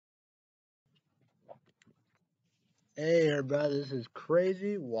Hey everybody, this is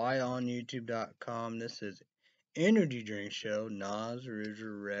Crazy Why on YouTube.com. This is Energy Drink Show, Nas,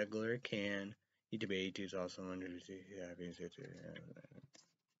 Rouger, Regular, Can. YouTube 82 is also under the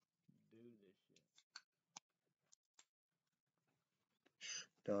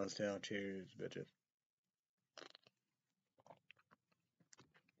Don't stay out, cheers, bitches.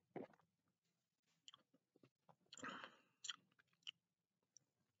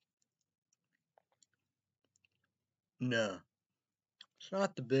 No, it's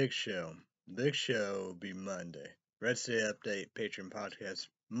not the big show. The big show will be Monday. Red State Update, Patreon podcast,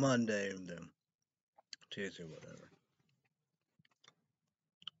 Monday, and then Tuesday, whatever.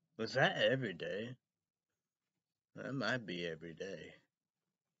 Was that every day? That might be every day.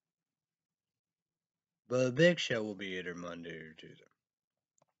 But the big show will be either Monday or Tuesday.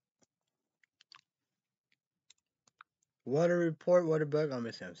 Weather report, weather bug on my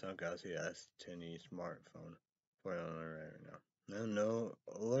Samsung Galaxy S10e smartphone. Put it on right now. No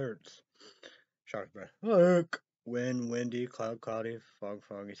alerts. Shark breath. Look. Wind, windy, cloud, cloudy, fog,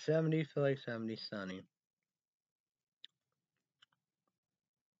 foggy. 70, feel like 70, sunny.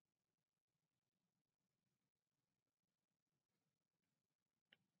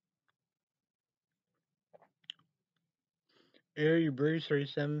 Air you breeze,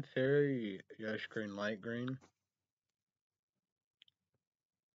 37, fairy, yellowish green, light green.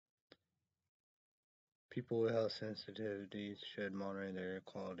 People with health sensitivities should monitor their air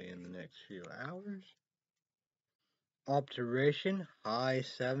quality in the next few hours. Obturation, high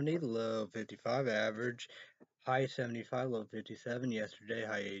 70, low 55, average high 75, low 57. Yesterday,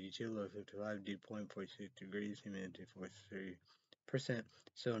 high 82, low 55, dew point 46 degrees, humidity 43%.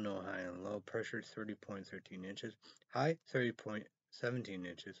 Still no high and low. Pressure 30.13 inches. High 30.17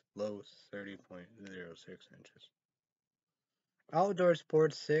 inches, low 30.06 inches. Outdoor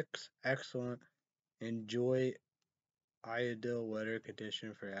sports 6, excellent. Enjoy ideal weather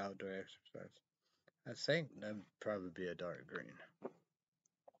condition for outdoor exercise. I think that'd probably be a dark green.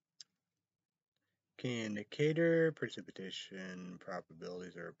 Key indicator, precipitation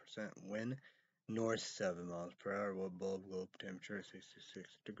probability 0%, wind north 7 miles per hour, what bulb globe temperature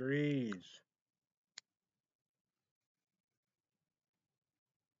 66 degrees.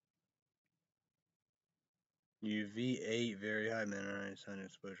 UV 8, very high midnight sun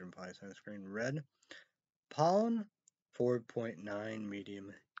exposure and pie sunscreen. Red, pollen 4.9,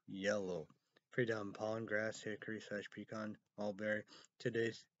 medium yellow. Pre-dawn pollen, grass, hickory / pecan, mulberry.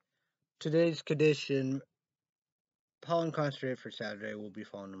 Today's condition, pollen concentrate for Saturday will be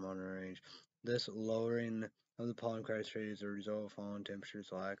falling in the mountain range. This lowering of the pollen concentrate is a result of falling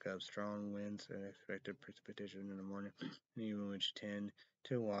temperatures, lack of strong winds, and expected precipitation in the morning, even which tend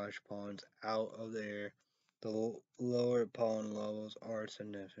to wash pollens out of the air. The lower pollen levels are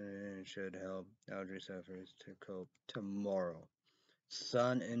significant and should help algae sufferers to cope tomorrow.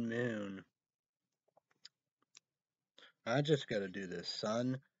 Sun and moon. I just gotta do this.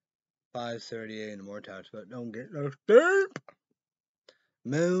 Sun, 5:38 in the morning talks about don't get no sleep.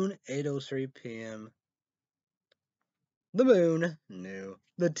 Moon, 8:03 p.m. The moon knew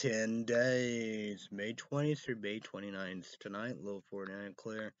the 10 days. May 20th through May 29th. Tonight, low 49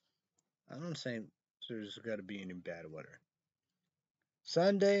 clear. I don't think there's got to be any bad weather.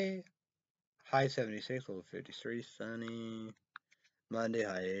 Sunday, high 76, low 53, sunny. Monday,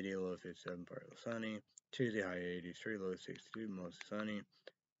 high 80, low 57, partly sunny. Tuesday, high 83, low 62, mostly sunny.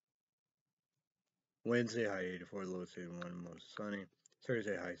 Wednesday, high 84, low 61, mostly sunny.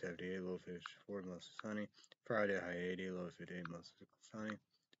 Thursday, high 78, low 54, mostly sunny. Friday, high 80, low 58, mostly sunny.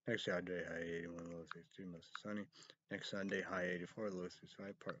 Next Saturday, high 81, low 62, mostly sunny. Next Sunday, high 84, low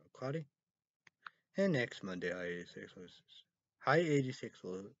 65, partly cloudy. And next Monday, high 86, high 86,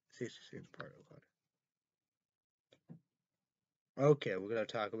 low 66, partly cloudy. Okay, we're going to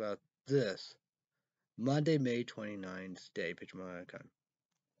talk about this. Monday, May 29th, day, picture my icon.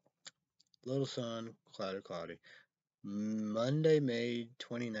 Little sun, cloudy. Monday, May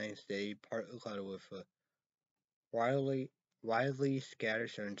 29th, day, partly cloudy with a widely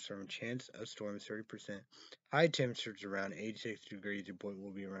scattered thunderstorm, chance of storms 30%. High temperatures around 86 degrees, the point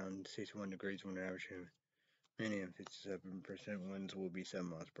will be around 61 degrees when averaging. Minimum 57% winds will be 7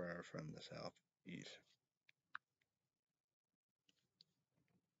 miles per hour from the southeast.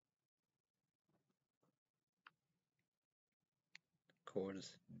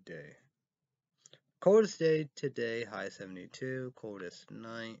 Coldest day. Coldest day today, high 72. Coldest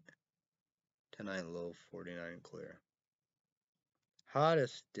night. Tonight, low 49 clear.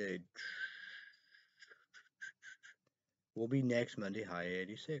 Hottest day will be next Monday, high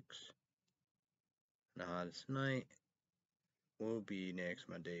 86. The hottest night will be next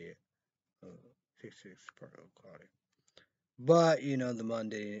Monday, 66, partly cloudy. But you know, the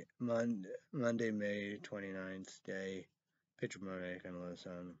Monday, May 29th day, picture Monday, kind of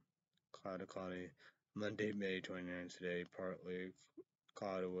sun, cloudy. Monday, May 29th day, partly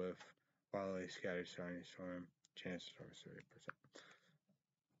cloudy with partly scattered sunny storm. Chance of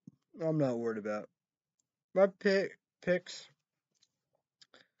 30%. I'm not worried about my picks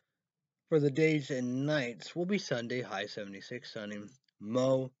for the days and nights will be Sunday, high 76, sunny.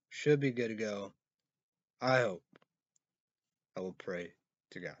 Mo should be good to go. I hope. I will pray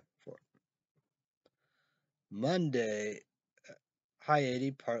to God for it. Monday, high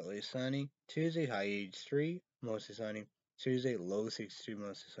 80, partly sunny. Tuesday, high 83, mostly sunny. Tuesday, low 62,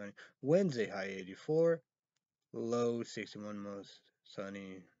 mostly sunny. Wednesday, high 84, low 61, most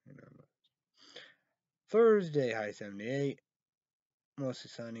sunny. Thursday, high 78, mostly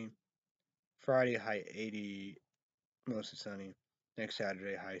sunny. Friday, high 80, mostly sunny. Next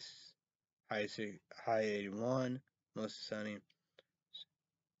Saturday, high 81, mostly sunny.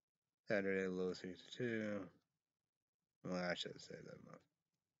 Saturday, low 62. Well, I should say that most.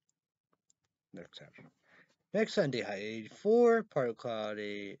 Next Saturday. Next Sunday, high 84, partly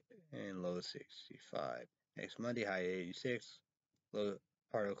cloudy, and low 65. Next Monday, high 86, low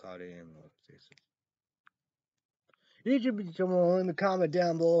partly cloudy, and low 66. YouTube someone leave a comment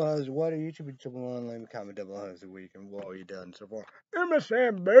down below how's the weather. YouTube someone leave a comment down below how's the week and what you done so far.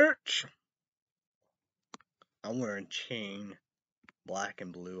 MSN bitch. I'm wearing chain, black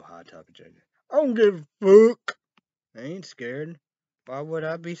and blue hot top jacket. I don't give a fuck. I ain't scared. Why would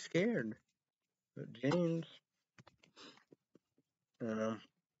I be scared? But jeans, you know.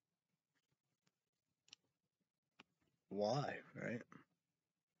 Why, right?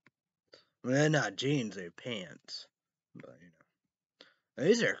 Well, they're not jeans, they're pants. But, you know.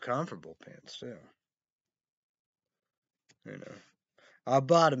 These are comfortable pants, too. You know. I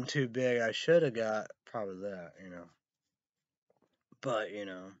bought them too big. I should have got probably that, you know. But, you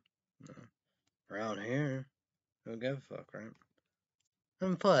know, around here, who give a fuck, right?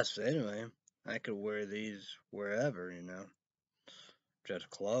 And plus, anyway, I could wear these wherever, you know. Just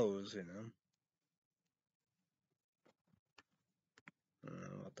clothes, you know. I don't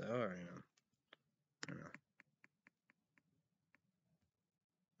know what they are, you know.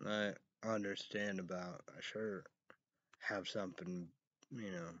 I understand about a shirt have something,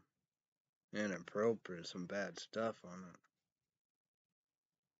 you know, inappropriate, some bad stuff on it.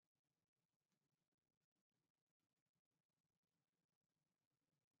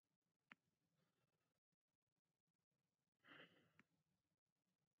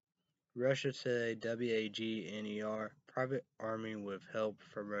 Russia today, WAGNER, private army with help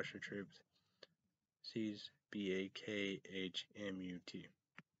from Russian troops, sees BAKHMUT.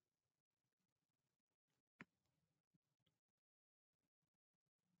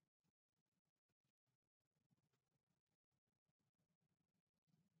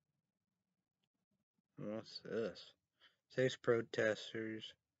 What's this? 6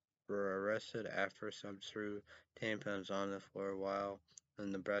 protesters were arrested after some threw tampons on the floor while the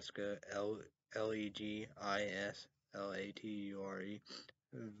Nebraska LEGISLATURE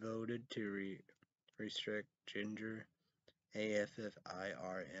voted to restrict gender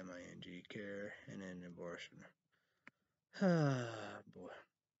AFFIRMING care and an abortion. Ah, boy.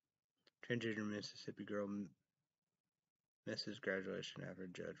 Transgender Mississippi girl misses graduation after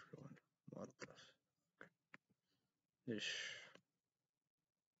judge ruling. What the fuck? Ish.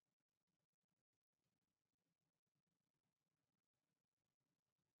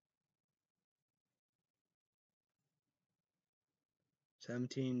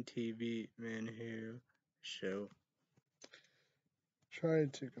 '17 TV men who show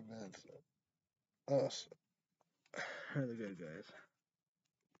tried to convince us are the good guys.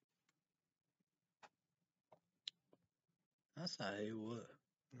 That's not he would.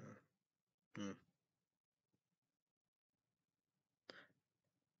 Hmm.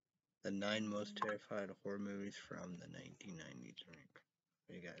 The 9 most terrified horror movies from the 1990s rank.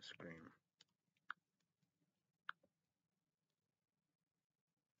 You guys scream.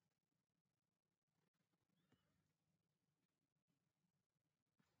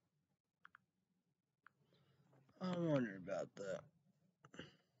 I wonder about that.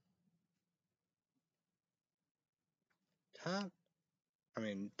 Top,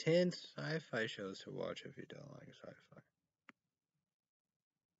 10 sci-fi shows to watch if you don't like sci-fi.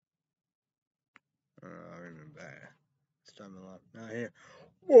 I remember that. This time a lot. Not here.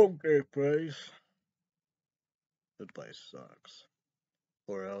 Okay, place. The place sucks.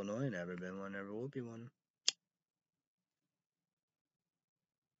 For Illinois, never been one, never will be one.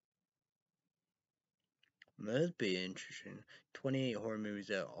 That'd be interesting. 28 horror movies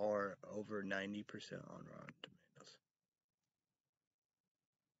that are over 90% on Rotten Tomatoes.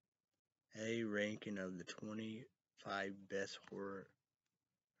 A ranking of the 25 best horror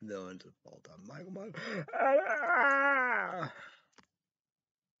villains of all time. Michael Myers.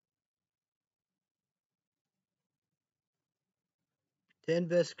 10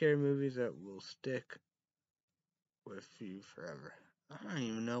 best scary movies that will stick with you forever. I don't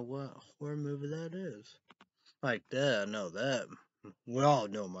even know what horror movie that is. Like that, I know that. We all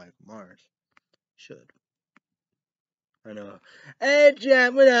know Michael Myers. Should. I know. Hey,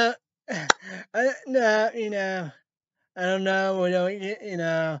 John, what up? No, I don't know. We don't,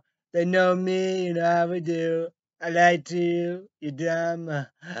 they know me, how we do. I lied to you. You dumb.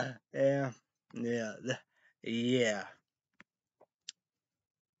 Yeah. Yeah. Yeah.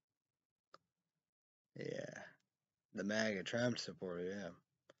 Yeah. The MAGA Trump supporter, yeah.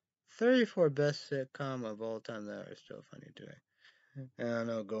 34 best sitcom of all time that are still funny today. And I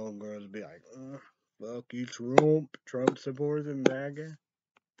know Golden Girls be like, fuck you, Trump. Trump supporters and MAGA.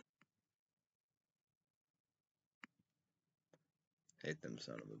 Hate them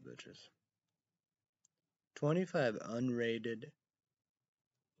son of a bitches. 25 unrated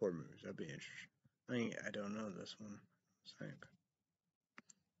horror movies. That'd be interesting. I don't know this one. I think.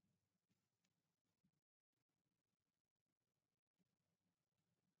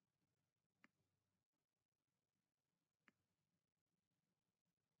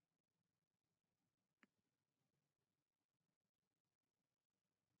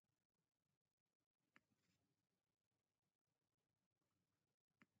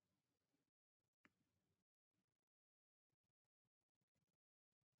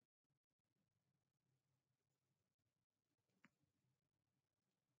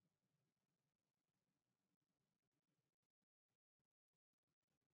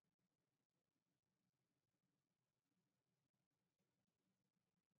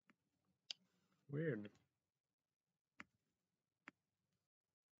 Weird.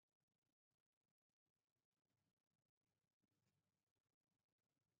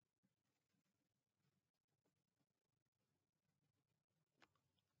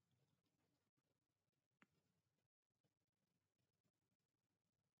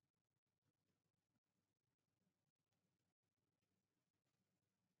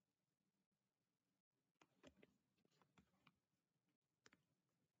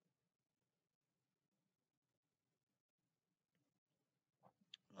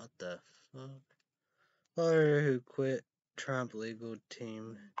 What the fuck? Lawyer who quit Trump legal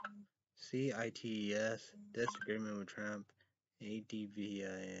team. CITES. Disagreement with Trump.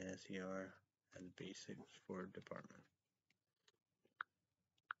 ADVISER as basics for department.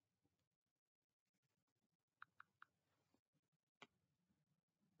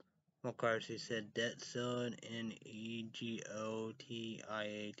 McCarthy said debt ceiling in EGOTIATIN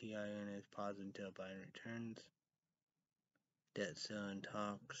is paused until Biden returns. Debt ceiling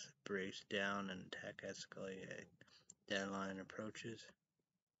talks breaks down and tech escalate. Deadline approaches.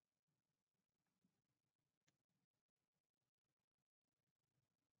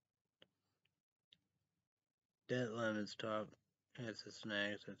 Debt limits talk has the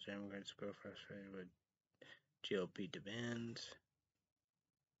snags as Democrats grow frustrated with GOP demands.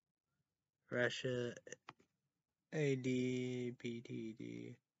 Russia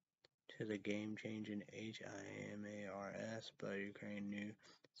ADPTD to the game-changing HIMARS, but Ukraine new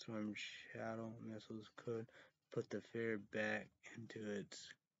Storm Shadow missiles could put the fear back into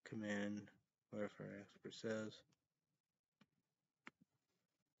its command, warfare expert says.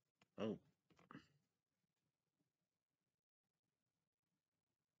 Oh.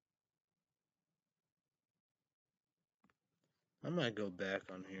 I might go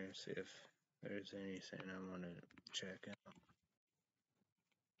back on here and see if there's anything I want to check out.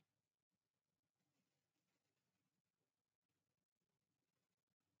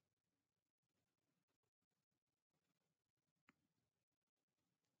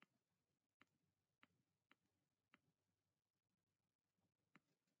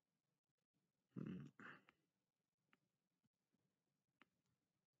 Hmm.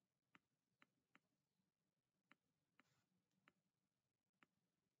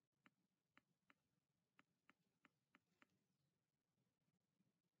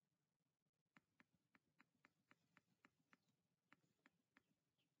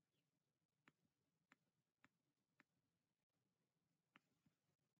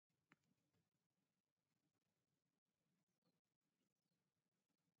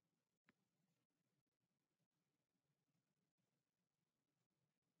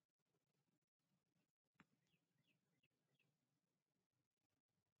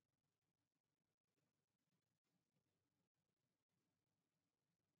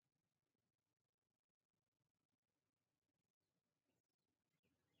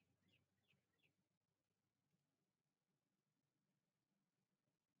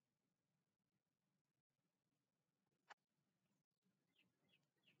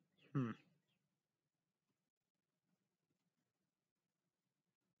 Hmm.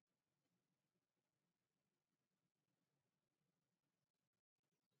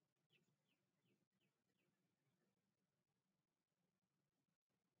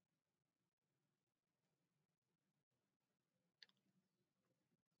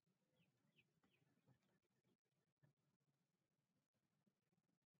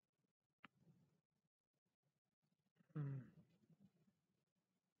 Hmm.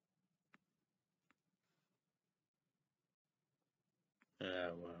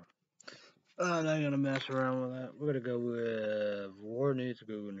 Yeah, well. I'm not gonna mess around with that. We're gonna go with War News,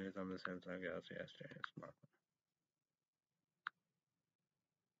 Google News on the Samsung Galaxy S10 smartphone.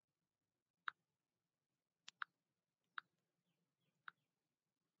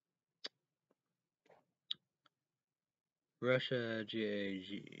 Russia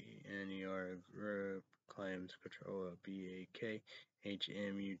GAGNER group claims control of BAKHMUD,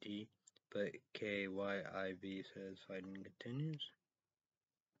 but KYIV says fighting continues.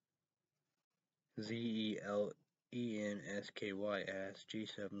 ZELENSKY asks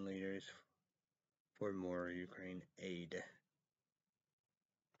G7 leaders for more Ukraine aid.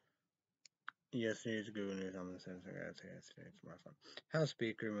 Yesterday's Google News on the Samsung Galaxy S10 smartphone. House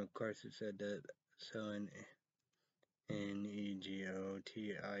Speaker McCarthy said that selling NEGOTIETIONS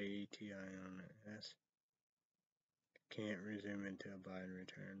can't resume until Biden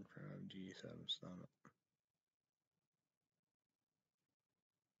returns from G7 summit.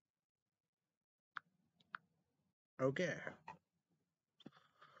 Okay.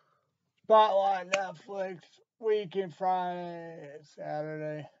 Spotlight Netflix, weekend Friday,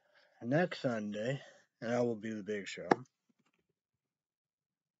 Saturday, next Sunday, and that will be the big show.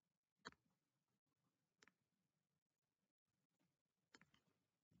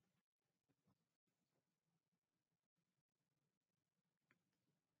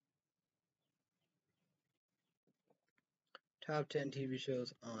 Top 10 TV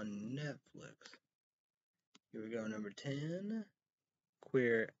shows on Netflix. Here we go, number 10,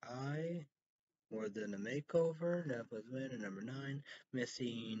 Queer Eye, More Than a Makeover, Netflix made it. Number 9,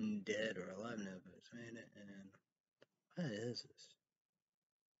 Missing Dead or Alive, Netflix made it. And what is this?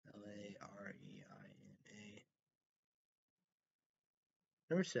 LAREINA.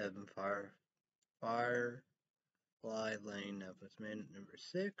 Number 7, Firefly Lane, Netflix made it. Number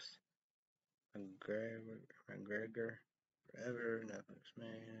 6, McGregor Forever, Netflix made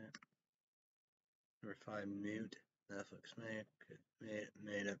it. Number 5, Mute, Netflix made it.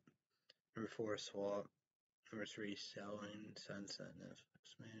 Number 4, Swap. Number 3, Selling Sunset,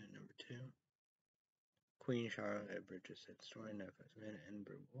 Netflix made it. Number 2, Queen Charlotte, Bridgerton Story, Netflix made it. And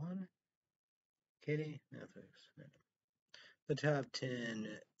number 1, Kitty, Netflix made it. The top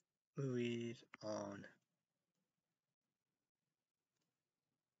 10 movies on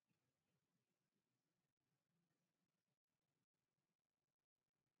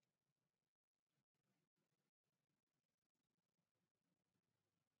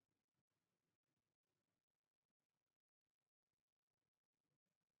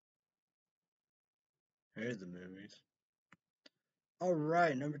Here's the movies.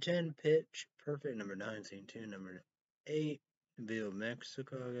 Alright, number 10, Pitch Perfect. Number 9, Scene 2. Number 8, Viva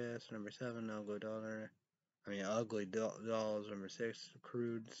Mexico, I guess. Number 7, Ugly Dolls. Number 6,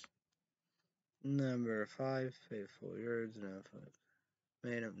 Crudes. Number 5, Faithful Yours. Netflix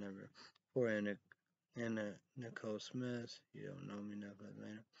made up. Number 4, Anna Nicole Smith. You don't know me, Netflix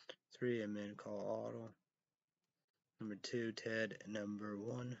made up. 3, A Man Called Otto. Number 2, Ted. Number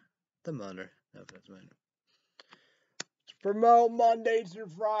 1, The Mother. Netflix made up. Promote Monday through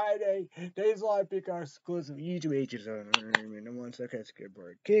Friday. Days Live pick our exclusive YouTube agents on and 1 second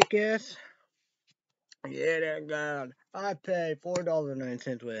skateboard. Kick ass. Yeah, that God. I pay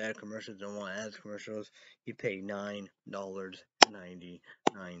 $4.09 with ad commercials and want ads commercials. You pay $9.99.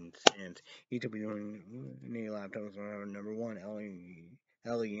 YouTube need laptops number 1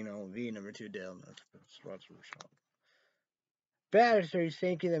 LE, number 2 Dell. That's shop. Battery,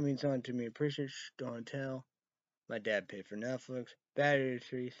 thank you. That means something to me. Appreciate it. Don't tell. My dad paid for Netflix. Battery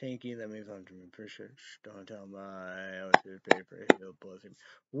tree, thank you. That means I'm to appreciate. Don't tell my OC paid for Halo Plus TV.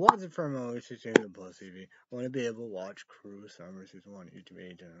 What's it from OC Halo Plus TV? I want to be able to watch Crew Summer Season 1 YouTube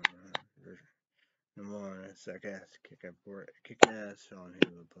agent. Number 1, suck ass, kick ass on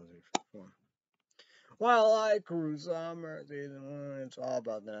Halo Plus TV. Well, I like Crew Summer Season 1. It's all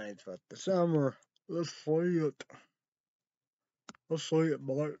about the nights, but the summer. Let's see it. Let's see it,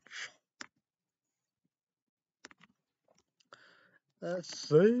 boys. Let's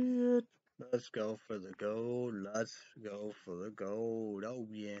see it. Let's go for the gold. Let's go for the gold. Oh,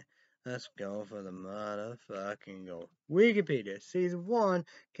 yeah. Let's go for the motherfucking goal. Wikipedia Season 1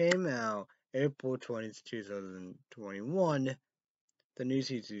 came out April 20th, 2021. The new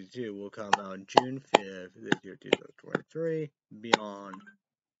Season 2 will come out June 5th this year, 2023, beyond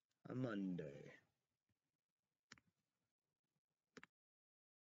a Monday.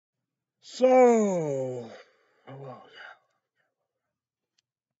 So, well,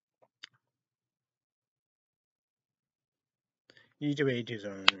 YouTube ages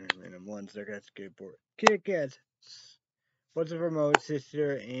on and one circuit skateboard. Kick-Ass. What's for most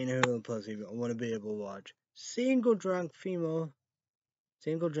sister and Hulu Plus? I want to be able to watch Single Drunk Female,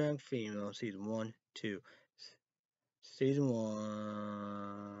 Season 1, 2. Season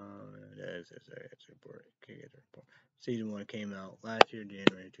 1. That's report. Season 1 came out last year,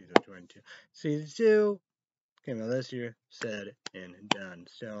 January 2022. Season 2 came out this year, said and done.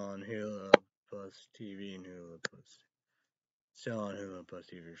 Still on Hulu Plus TV and Hulu Plus. Still on Hulu Plus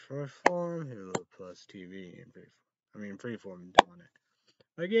TV first form, Hulu Plus TV and freeform on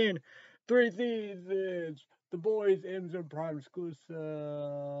it. Again, 3 seasons. The Boys Amazon Prime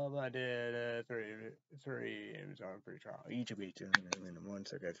exclusive. I did three Amazon free trial. Each of each and then one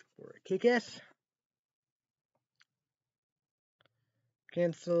second for Kick-Ass.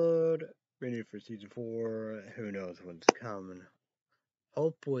 Cancelled. Ready for season 4. Who knows what's coming?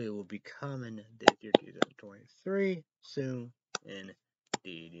 Hopefully, it will be coming this year, 2023. Soon,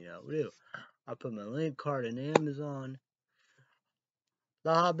 indeed, we do. I'll put my link card in Amazon.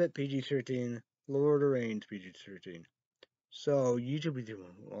 The Hobbit PG-13. Lord of the Rings PG-13. So, YouTube is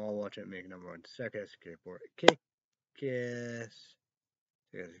doing. I'll watch it make number 1. Second skateboard. Kick-Ass.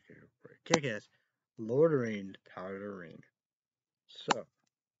 Lord of the Rings. Power of the Ring. So,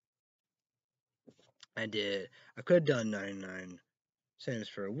 I could have done 99 cents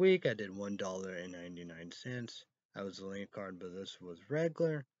for a week. I did $1.99. That was the link card, but this was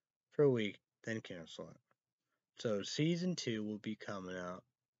regular for a week, then cancel it. So season 2 will be coming out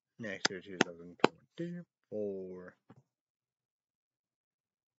next year, 2024.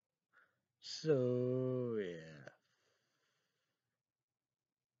 So yeah.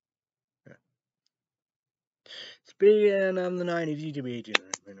 Speaking of the 90s YouTube agent,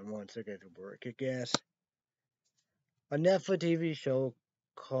 one second to work, Kick-Ass. A Netflix TV show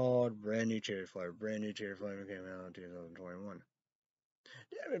called Brand New Cherry Flavor. Brand New Cherry Flavor came out in 2021.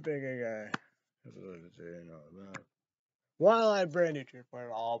 Damn it, big guy. Well, I Brand New Cherry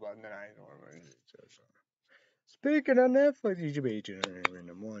Flavor all but the 90s. Speaking of Netflix YouTube agent,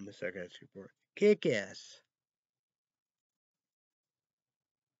 one second support. Kick-Ass.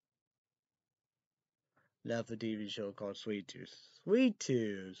 Netflix TV show called Sweet Tooth. Sweet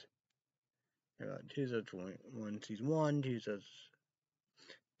Tooth. 2021 season 1,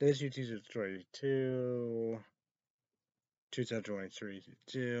 this year 2022, 2023 season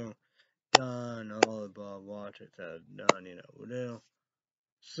 2, done, all above, watch it, done, we'll do.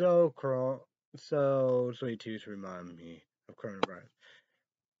 So Sweet Tooth remind me of coronavirus.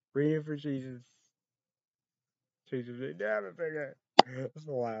 Reading for season 3, damn it, big. That's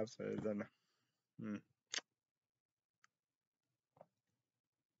the last season.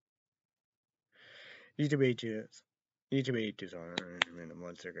 YouTube ages on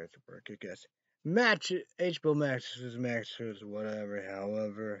one second support Kick-Ass. Match HBO Max is whatever,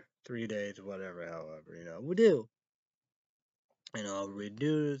 however, 3 days, whatever, however, we do. And I'll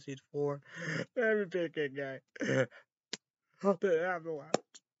redo season 4. Every picking guy. Hope they have the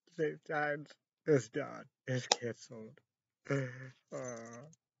last same times. It's done. It's canceled.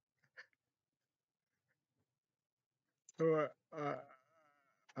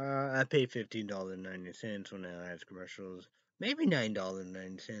 I pay $15.90 when it has commercials. Maybe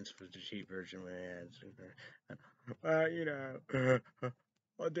 $9.90 for the cheap version when it has.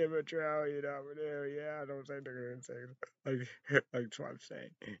 On different trail, I don't say they're gonna say like Trump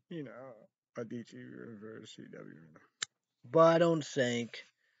saying, on DC versus CW. But I don't think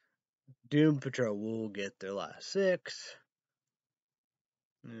Doom Patrol will get their last 6.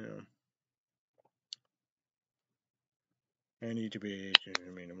 I need to be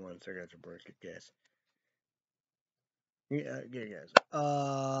once I got to break it, guess. Yeah, guys.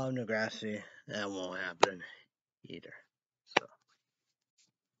 Degrassi, that won't happen either.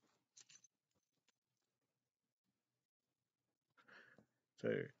 So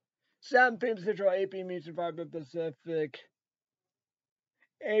 7 p.m. Central, 8 p.m. Eastern, 5 p.m. Pacific.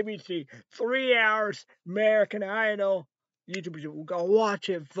 ABC, 3 hours, American Idol. YouTube, we'll go watch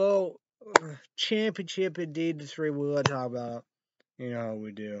it, vote. Championship indeed, the 3 we'll talk about. You know how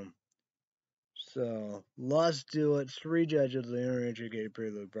we do. So, let's do it. 3 judges, Leonard Richard, Gabe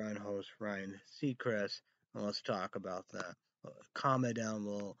Prelude, Brian Host, Ryan Seacrest, and let's talk about that. Comment down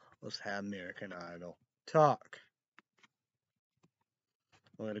below let's have American Idol talk.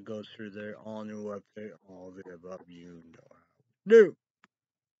 I'm gonna go through there on your website, all the above you know how to do.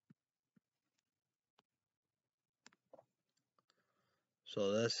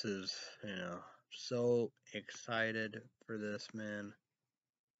 So this is, so excited for this, man.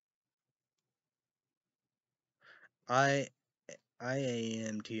 IAMTONGI,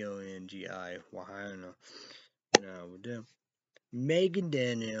 Wahana, we do. Megan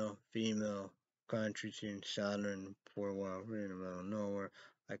Danielle, female, country singer, southern, for wild, in the middle of nowhere.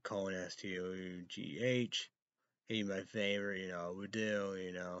 I call it STOUGH. He's my favorite, we do,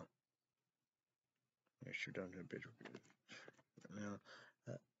 I sure don't have a picture.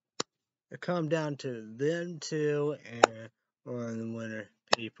 It come down to them two, and on the winner,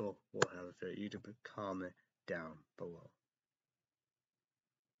 people will have a fair. You can comment down below.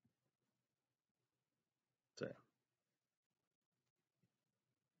 So,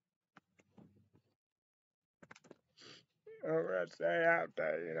 let's say out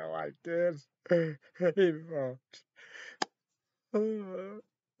there, like this. YouTube,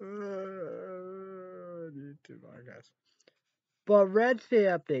 I guess. But Red Sea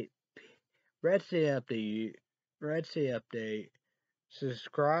update. Red Sea update. Red Sea update.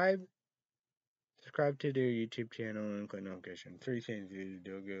 Subscribe to their YouTube channel and click notification. 3 things you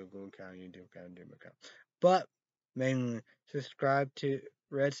do: Google account, YouTube account, Gmail account. But mainly subscribe to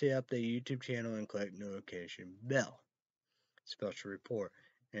Red Sea Update YouTube channel and click notification bell. Special report.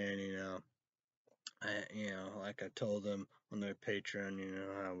 And like I told them on their Patreon,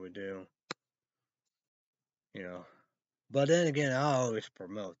 how we do. But then again, I always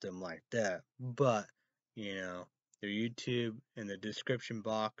promote them like that. But their YouTube in the description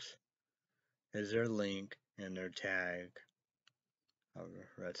box is their link and their tag of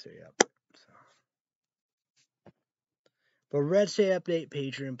Red Sea Update. So. But Red Sea Update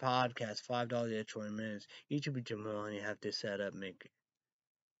Patreon podcast, $5 at 20 minutes. Each of you money you have to set up, make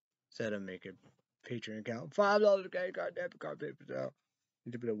a Patreon account. $5 credit card, debit card, paper out.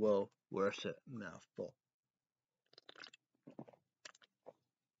 It's a bit well worth it. Mouthful.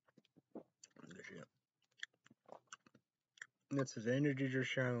 This is Energy Drink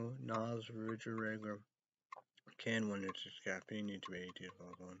Show. Nas, Richard Regular. Can 1 inches caffeine. Need to be 18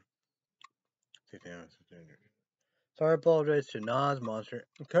 on. 15 ounces of energy. Sorry, I apologize to Nas, Monster,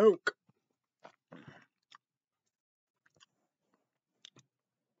 and Coke.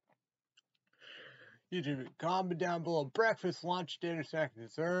 YouTube, comment down below. Breakfast, lunch, dinner, snack,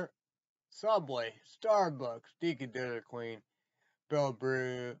 dessert. Subway, Starbucks, Deacon Dairy Queen, Bell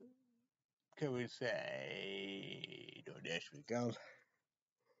Brew. Can we say DoorDash McDonald's?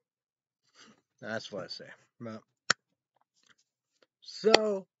 That's what I say. Well,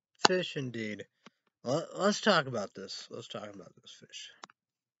 so, fish indeed. Let's talk about this. Let's talk about this fish.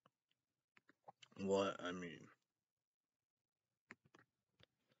 What I mean.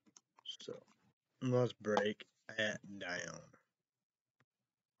 So, let's break it down.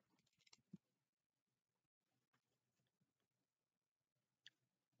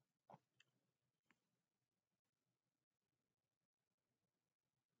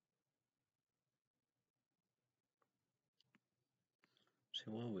 See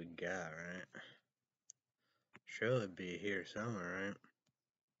what we got, right? Surely be here somewhere, right?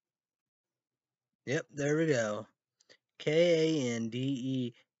 Yep, there we go.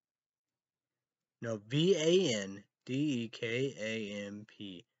 KANDE. No, VANDEKAMP.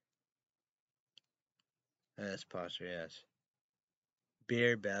 That's apostrophe S.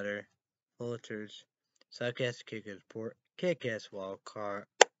 Beer, batter, filters, suck-ass, kick-ass wild card.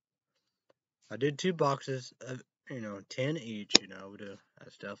 I did 2 boxes of, 10 each, we do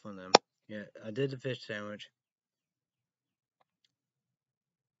that stuff on them. Yeah, I did the fish sandwich.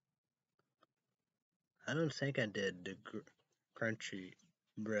 I don't think I did the crunchy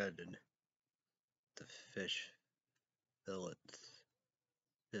breaded, the fish fillets.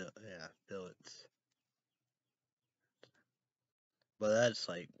 Yeah, fillets. But that's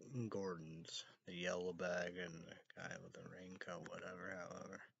like Gordon's, the yellow bag and the guy with the raincoat, whatever,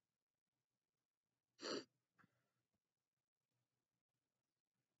 however.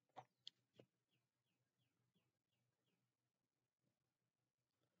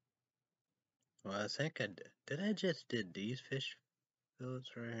 Well, I think I did. I just did these fish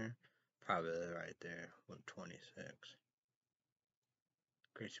fillets right here? Probably right there with 26.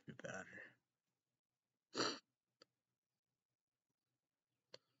 Crispy batter.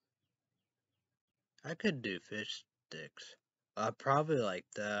 I could do fish sticks. Probably like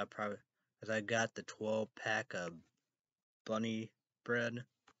that. Probably because I got the 12-pack of bunny bread,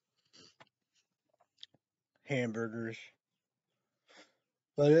 hamburgers.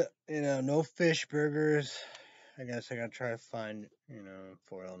 But no fish burgers. I guess I gotta try to find,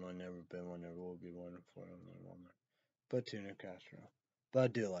 Fort Illinois, never been one, never will be one in Fort Illinois Walmart. But tuna casserole. But I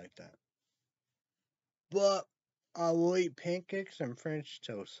do like that. But I will eat pancakes and French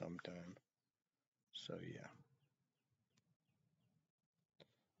toast sometime. So yeah.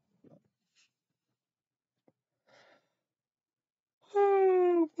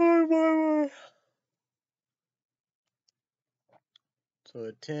 Oh, boy. So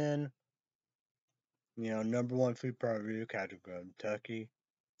at 10, number one food product review category, Kentucky.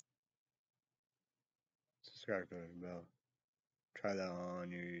 Subscribe to the bell. Try that on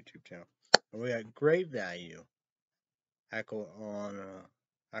your YouTube channel. And we got great value. Hackle on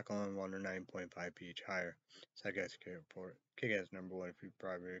 109.5 pH higher. Psychiatric report. Kick-ass number one food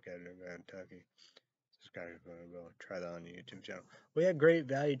product review category, Kentucky. Subscribe to the bell. Try that on the YouTube channel. We had great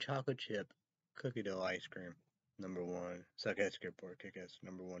value chocolate chip cookie dough ice cream. Number one. Psychiatric report. Kick-ass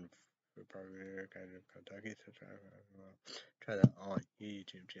number one food product review category, Kentucky. Subscribe to the bell. Try that on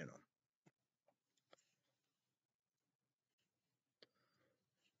YouTube channel.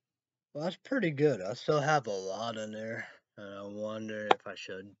 Well, that's pretty good. I still have a lot in there. And I wonder if I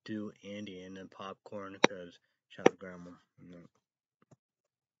should do Indian and popcorn because shout out grandma.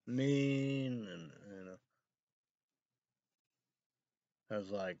 Mean and it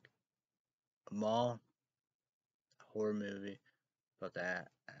was like a mall horror movie about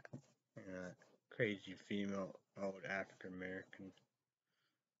that crazy female old African American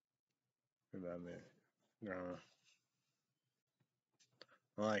about me grandma.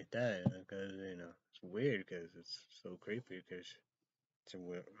 I like that because it's weird because it's so creepy because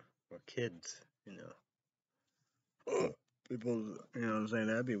we're kids. People saying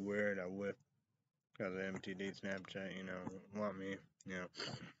that'd be weird. I would. Because MTD, Snapchat, want me,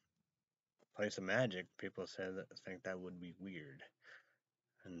 play some magic. People think that would be weird.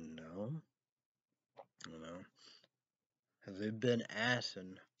 And no, because they've been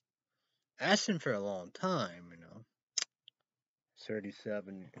asking for a long time,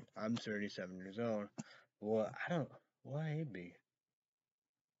 37, I'm 37 years old. Well, I don't, what would be?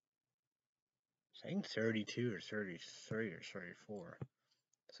 Saying 32 or 33 or 34.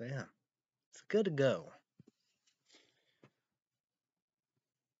 So yeah, it's good to go.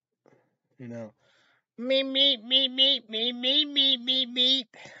 Meep, meep, meep, meep, meep, meep, meep, meep, meep.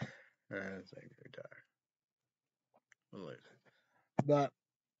 That's like retire. But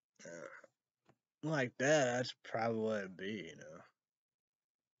like that's probably what it'd be.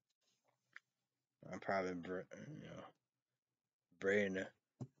 I'm probably bring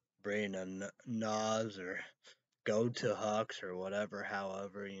a Nas or go to Hux or whatever.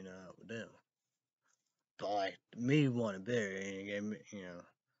 However, it would do. But like me wanting beer, and you gave me,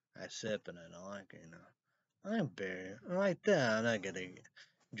 I sip and I like it. I like beer. I like that. I'm not gonna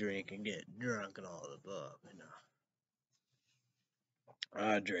drink and get drunk and all the above.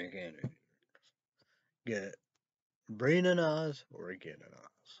 I drink and get bring an Oz or get an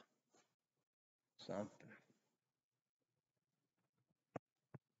Oz. Something.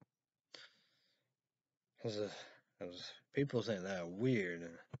 Cause people say that weird,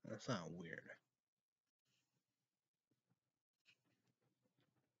 and that's not weird.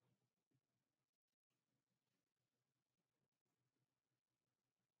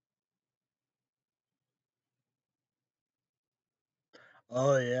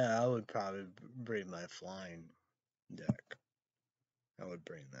 Oh yeah, I would probably bring my flying deck. I would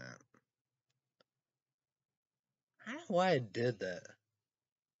bring that. I don't know why I did that.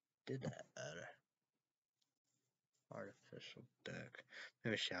 Did that better. Artificial deck.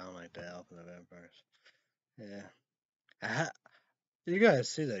 Maybe sound like the Elf and the Vampires. Yeah. You guys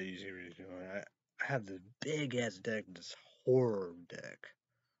see that YouTube video. I have this big ass deck, this horror deck.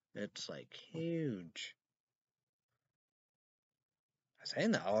 It's like huge. I was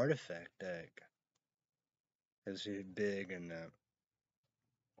saying the artifact deck is big in the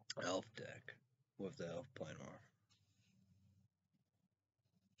elf deck with the elf planar.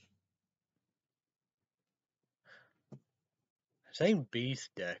 Same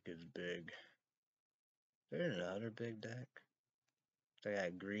beast deck is big. Is there another big deck? They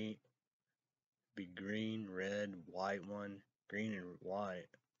got green, red, white one. Green and white.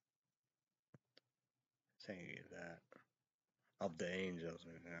 Saying that. Of the angels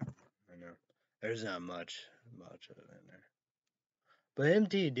in there. I know. There's not much of it in there. But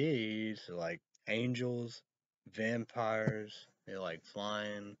MTDs like angels, vampires, they like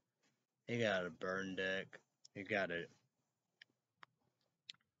flying. They got a burn deck. You got a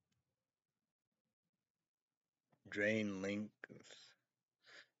drain link.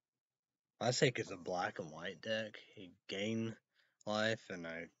 I say it's a black and white deck. You gain life and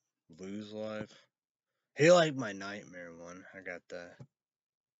I lose life. He liked my nightmare one. I got the.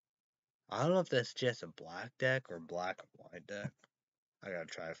 I don't know if that's just a black deck or black and white deck. I gotta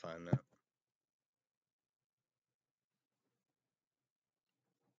try to find that.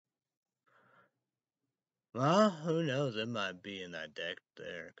 Well, who knows? It might be in that deck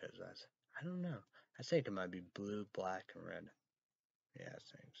there, because that's. I don't know. I think it might be blue, black, and red. Yeah, I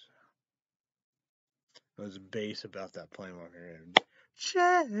think so. It was base about that Planeswalker.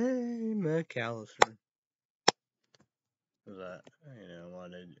 Jay McAllister. That,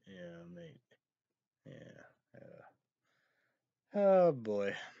 wanted, make. Yeah. Oh,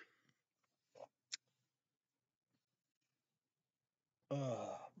 boy.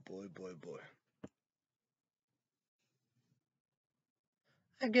 Oh, boy.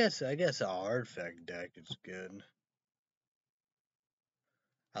 I guess a artifact deck is good.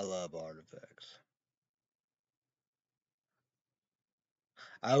 I love artifacts.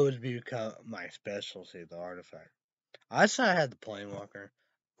 I would become my specialty, the artifact. I saw I had the Planewalker,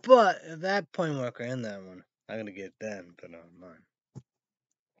 but if that Planewalker in that one, I'm gonna get that and put it on mine.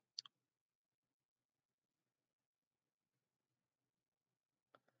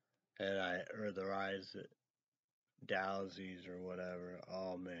 Or the Rise Dowsies or whatever.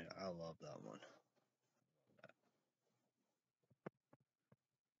 Oh man, I love that one.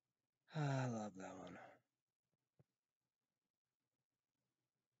 I love that one.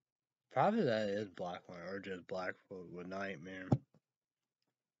 Probably that is Blackmore or just Blackfoot with Nightmare.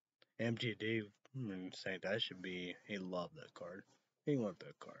 MTD say that should be. He loved that card. He want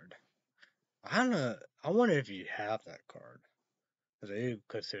that card. I don't know. I wonder if you have that card. Because they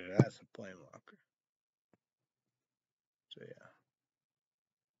consider that as a Planewalker. So yeah.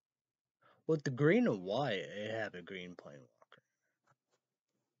 With the green and white, they have a green Planewalker.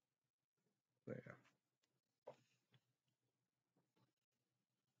 So yeah.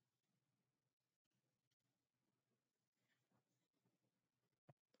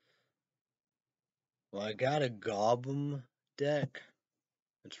 Well, I got a Goblin deck.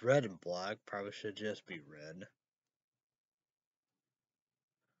 It's red and black. Probably should just be red.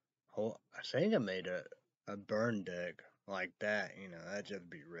 Oh, I think I made a burn deck like that. That'd just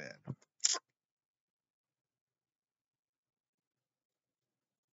be red.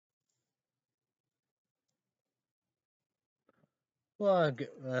 Well,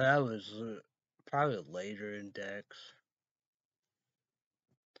 that was probably later in decks.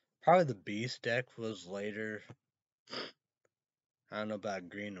 Probably the Beast deck was later. I don't know about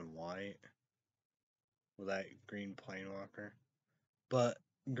green and white with that green Planewalker. But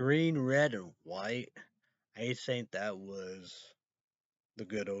green, red, and white, I think that was the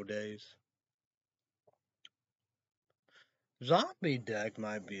good old days. Zombie deck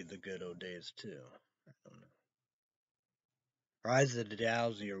might be the good old days too. I don't know. Rise of the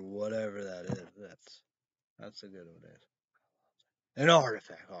Dowsy or whatever that is. That's the good old days. An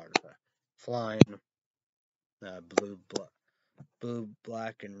artifact. Flying. Blue,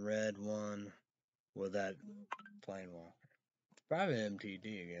 black, and red one with that Planewalker. Probably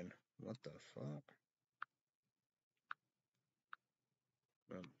MTD again. What the fuck?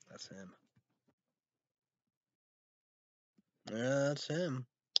 That's him. Yeah, that's him.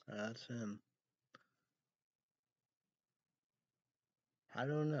 That's him. I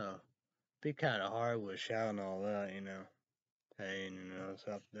don't know. Be kind of hard with shouting all that, Hey, it's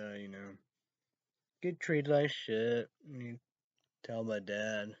up there, Get treated like shit. You tell my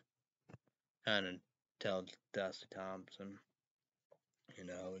dad. Kind of tell Dusty Thompson. You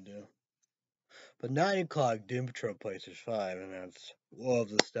know how we do. But 9 o'clock, Doom Patrol Places 5, and that's all of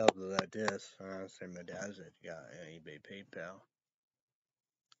the stuff that disc. I say my dad said, yeah, eBay, PayPal.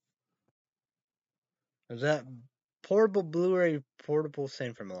 Is that portable Blu-ray, portable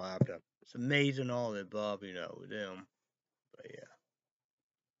same from a laptop? It's amazing all the above, with them. But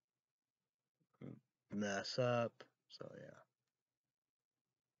yeah, mess up. So yeah.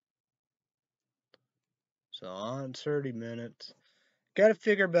 So on 30 minutes. Gotta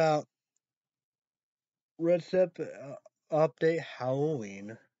figure about Red Step update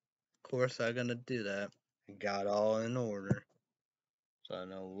Halloween. Of course, I'm gonna do that. Got all in order. So I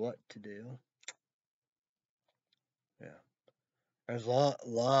know what to do. Yeah. There's lot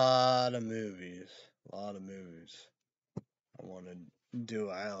of movies. A lot of movies I want to do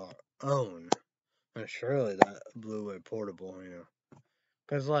our own. And surely that Blu-ray portable,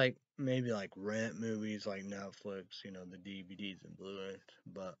 Because, maybe, rent movies like Netflix, the DVDs and Blu-rays.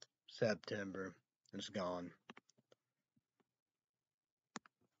 But September, it's gone.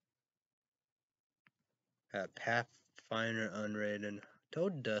 Pathfinder Unrated.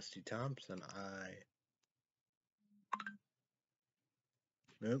 Told Dusty Thompson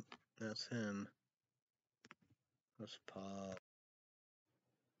Nope, that's him. Let's pause.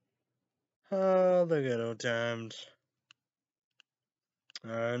 Oh, the good old times.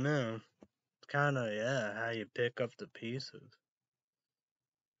 I know. Kinda, yeah, how you pick up the pieces.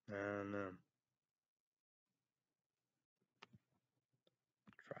 I don't know.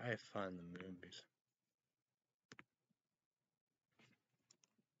 Try to find the movies.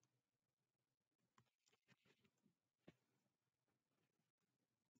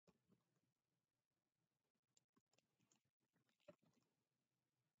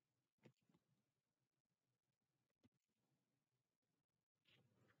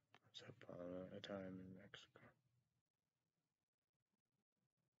 Once upon a time in Mexico.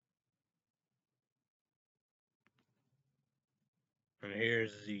 And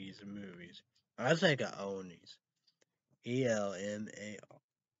here's these movies. I think I own these.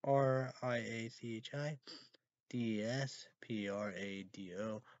 ELMARIACHI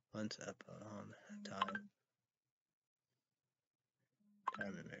DESPRADO. Once upon a time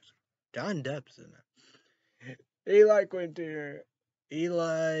in Mexico. John Depp's in it.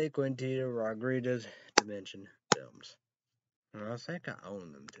 Eli Quintero Rodriguez Dimension Films. And I think I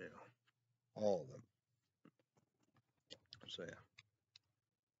own them too. All of them. So yeah.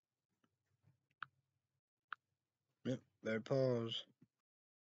 Yep, better pause.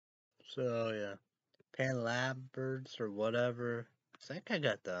 So yeah. Panlabbirds or whatever. I think I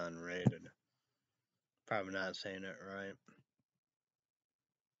got the unrated. Probably not saying it right.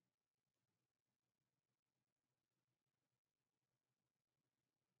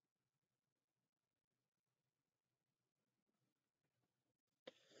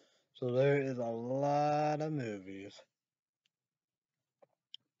 So there is a lot of movies.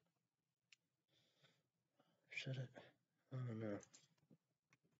 Should it? I don't know.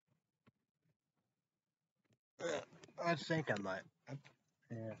 I think I might.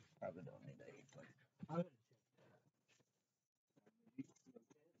 Yeah, probably don't need to eat. But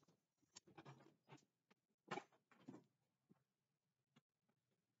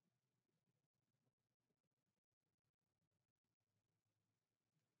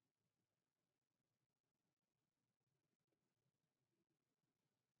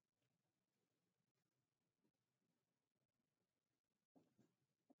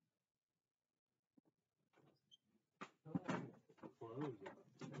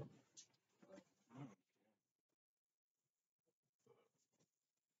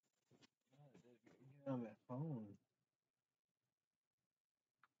on my phone.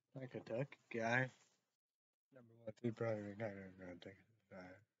 Like a Kentucky guy. Number one food product in Canada. I think it's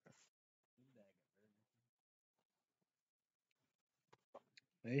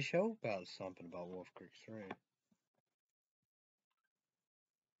They show about something about Wolf Creek 3.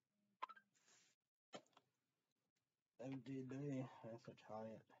 MDB, that's a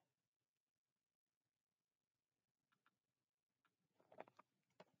giant.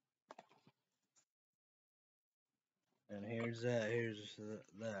 And here's that. Here's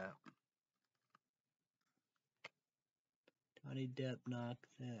that. Johnny Depp knocks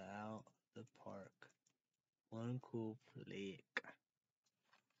it out the park. One cool flick.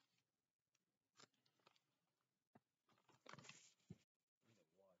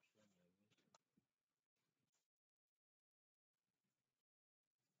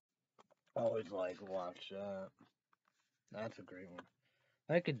 Always like to watch that. That's a great one.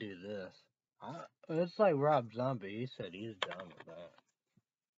 I could do this. It's like Rob Zombie. He said he's done with that.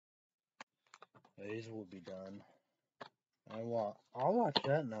 These will be done. I'll watch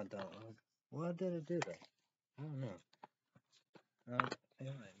that not that long. Why did it do that? I don't know. Anyway,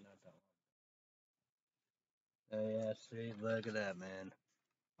 not that long. Oh yeah, see, look at that, man.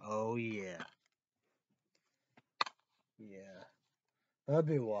 Oh yeah, yeah. I'll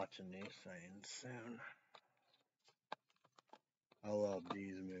be watching these things soon. I love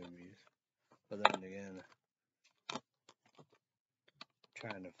these movies, but then again,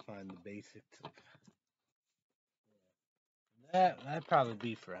 trying to find the basics of that'd probably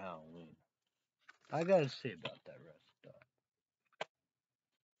be for Halloween. I gotta see about that rest stuff.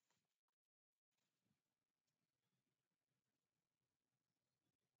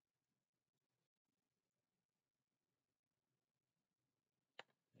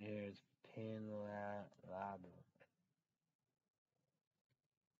 Here's Pin Labyrinth.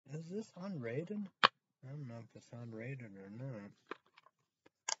 Is this unrated? I don't know if it's unrated or not.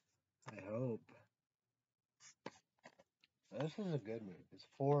 I hope. This is a good movie. It's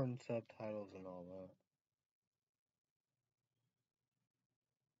foreign subtitles and all that.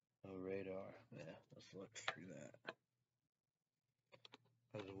 Oh, radar. Yeah, let's look through that.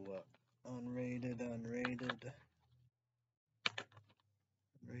 Because of what? Unrated.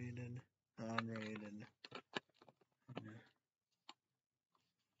 Rated, unrated.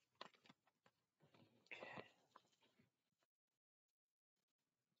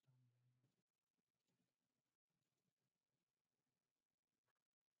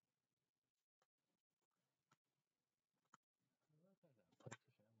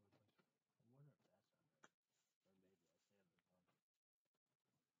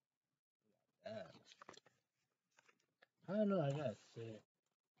 I don't know, I got sick.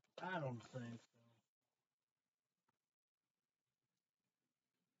 I don't think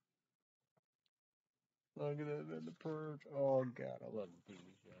so. Look at it in the purge. Oh god, I love the TV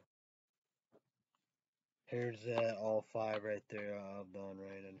show. Here's all 5 right there, all done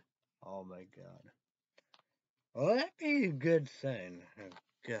rated. Oh my god. Well, that'd be a good thing. I've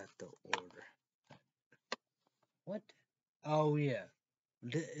got the order. What? Oh yeah.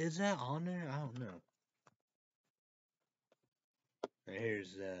 Is that on there? I don't know.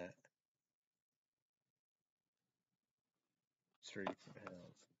 Here's that. Street from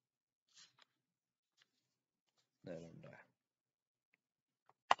Hell. Let him die.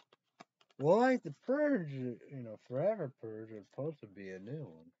 Well, like the Purge, Forever Purge was supposed to be a new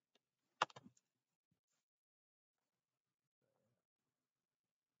one.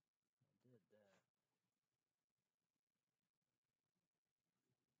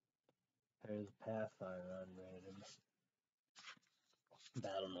 There's Pathfinder unrated.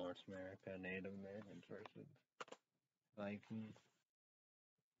 Battle North America, Native Americans versus Vikings.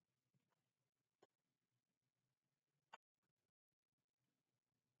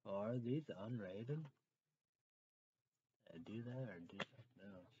 Are these unrated? Do that or do something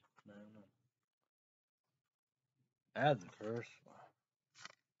else? I don't know. Add the first one.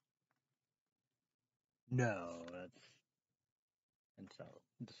 No, that's all.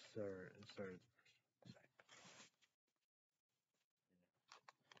 The third.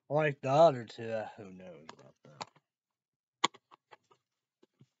 Like the other two, who knows about that?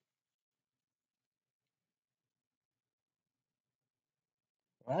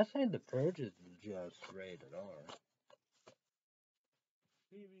 Well, I think the Purge is just rated R.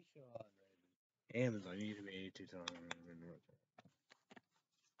 TV show unrated. Amazon used to be 82 times.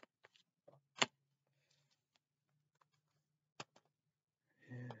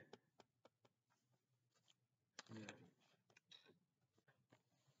 Yeah.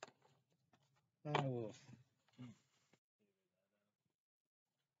 I will.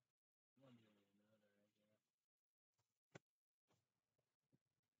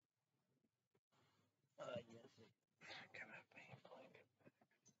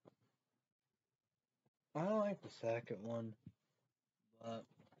 I don't like the second one, but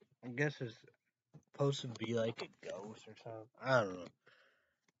I guess it's supposed to be like a ghost or something. I don't know.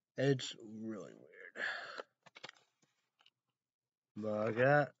 It's really weird. But I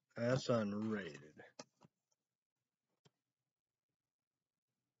got that's unrated.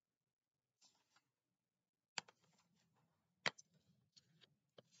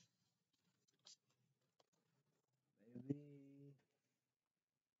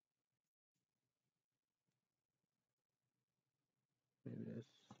 Maybe this.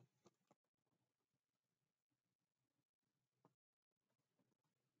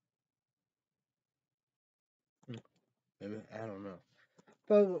 Maybe I don't know.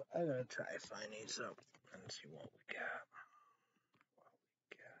 But I'm gonna try finding some and see what we got. What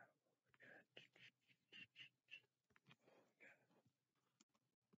we got.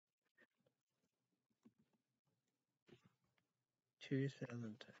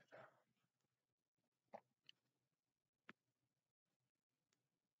 2010.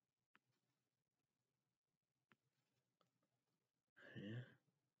 Yeah.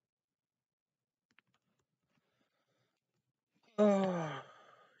 Oh.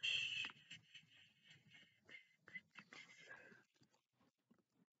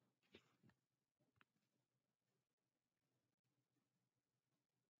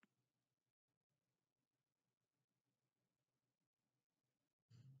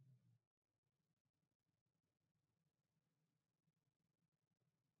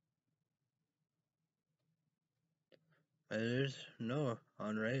 There's no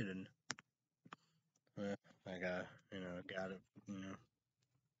unrated. Well, I got it,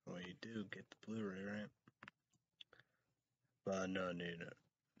 what you do, get the Blu-ray, right? But no, I need to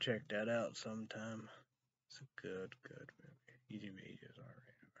check that out sometime. It's a good movie. Easy Beat is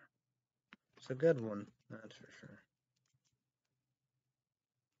alright. It's a good one, that's for sure.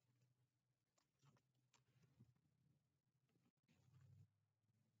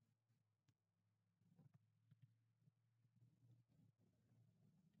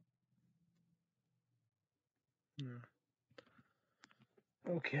 Yeah.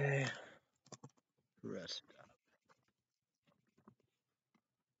 Okay. Rest.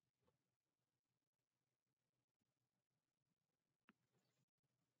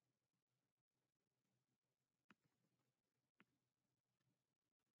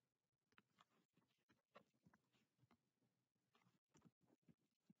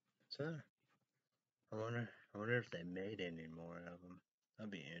 So, I wonder if they made any more of them.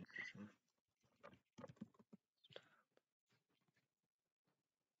 That'd be interesting.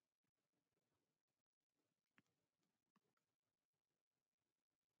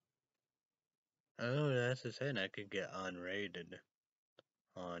 Oh, that's the thing. I could get unrated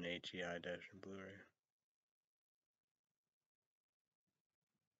on HEI-Blu-ray.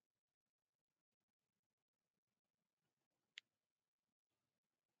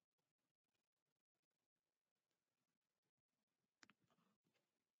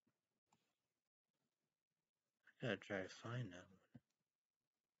 I gotta try to find that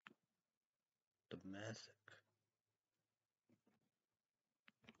one. Domestic.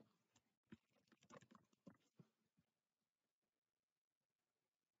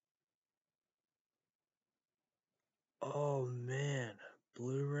 Oh man,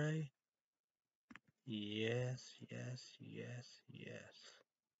 Blu-ray? Yes, yes, yes, yes.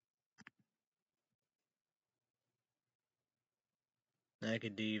 I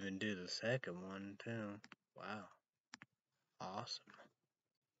could even do the second one too. Wow, awesome.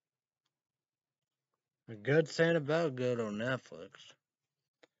 A good thing about good on Netflix.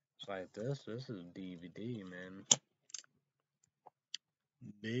 It's like this. This is DVD, man.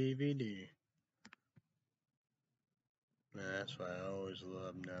 DVD. Man, that's why I always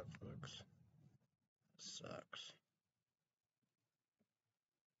love Netflix. Sucks.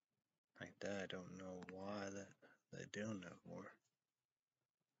 Like that, I don't know why that they doing that for.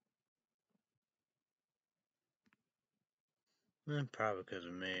 Probably because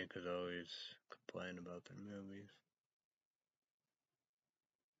of me, because I always complain about their movies.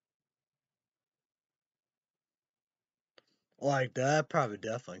 Like that, probably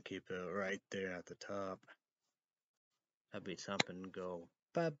definitely keep it right there at the top. That'd be something to go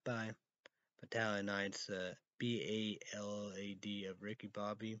bye bye. Battalion Knights, BALAD of Ricky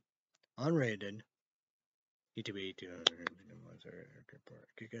Bobby, unrated. YouTube 8200.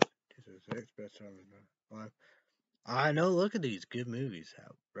 I know. Look at these good movies.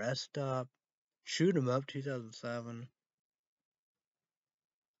 Rest Stop, Shoot 'Em Up, 2007.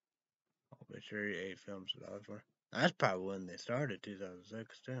 Obituary, 8 films to die for. That's probably when they started,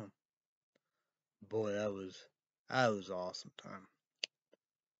 2006 too. Boy, that was awesome time.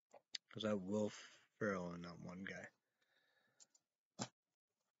 Cause that Will Ferrell and that one guy.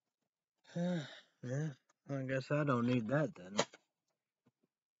 Yeah, I guess I don't need that then.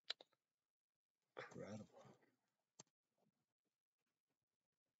 Incredible.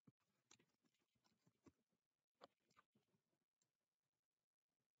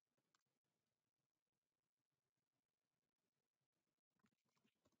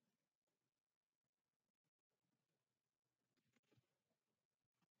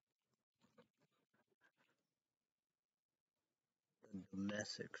 The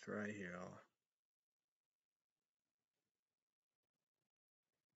domestics right here.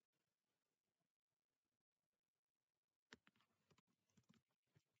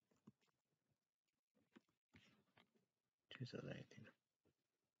 2018.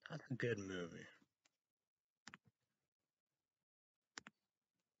 That's a good movie.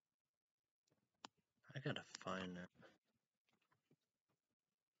 I gotta find it.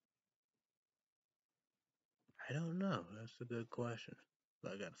 I don't know. That's a good question.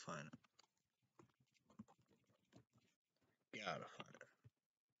 But I gotta find it. Gotta find it.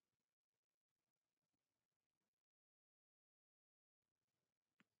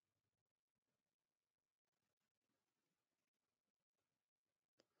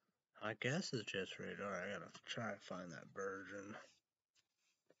 I guess it's just rated R. I gotta try to find that version.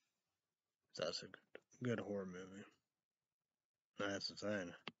 That's a good horror movie. That's the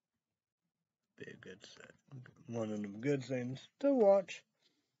thing. Be a good set. One of them good things to watch.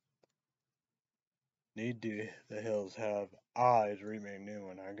 Need to the Hills Have Eyes remake new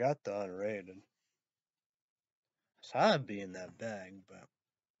one. I got the unrated. So I'd be in that bag, but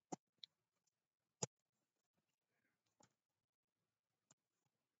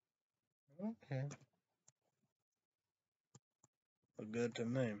okay. Look good to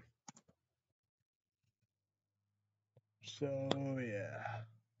me. So yeah.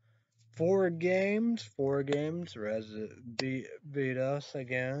 Four games. Beat us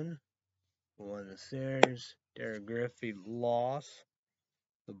again. Won the series. Derek Griffey lost.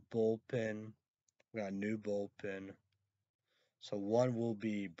 The bullpen. Got a new bullpen. So 1 will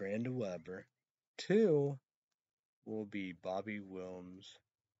be Brandon Weber. 2 will be Bobby Wilms.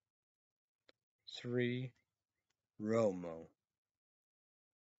 3, Romo.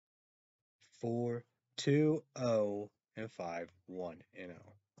 4, 2, 0, and 5, 1, and 0.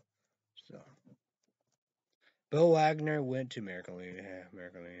 So, Bill Wagner went to American League.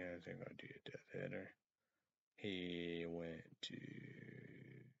 American League, I think I'll do a death hitter. He went to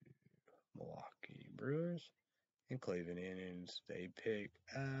Milwaukee Brewers and Cleveland Indians. They picked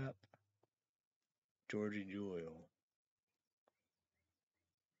up Georgie Doyle.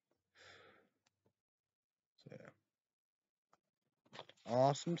 So,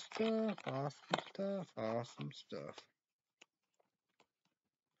 awesome stuff, awesome stuff, awesome stuff.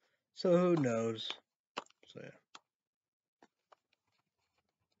 So who knows? So yeah.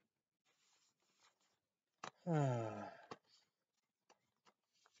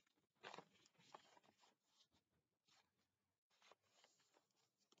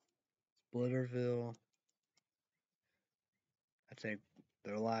 Splitterville. I think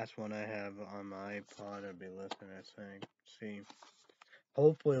the last one I have on my iPod I'll be listening to thing. See.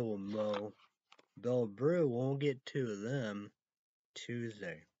 Hopefully we'll mow. Bell Brew won't get 2 of them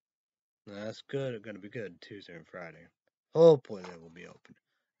Tuesday. That's good. It's gonna be good Tuesday and Friday. Hopefully they will be open.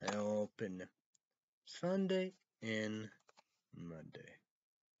 They open Sunday and Monday.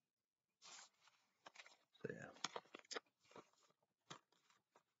 So yeah.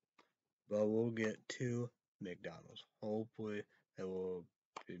 But we'll get 2 McDonald's. Hopefully they will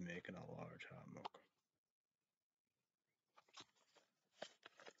be making a large hot milk.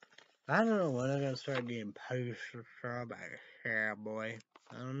 I don't know when I'm gonna start getting poster strawberry. Yeah, boy.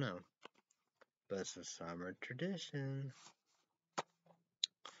 I don't know. But it's a summer tradition.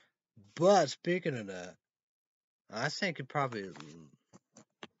 But speaking of that, I think it probably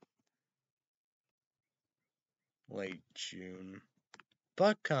late June.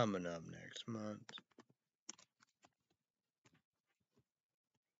 But coming up next month.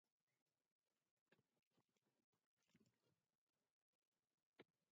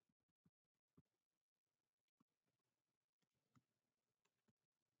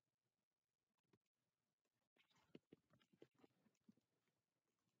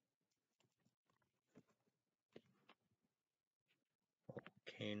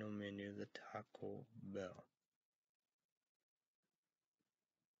 Volcano menu, the Taco Bell.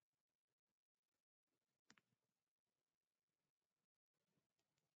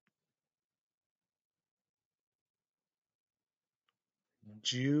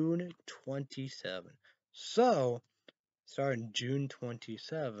 June 27. So, starting June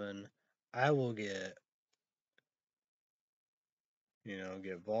 27, I will get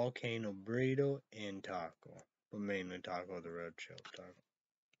Volcano Burrito and Taco. But mainly Taco, the Red Shell Taco.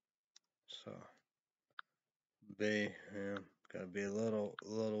 So, gotta be a little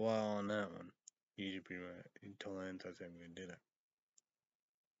while on that one. Usually pretty much until the end, I think we did it.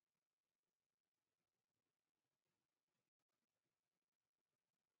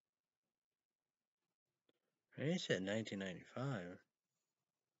 He said 1995.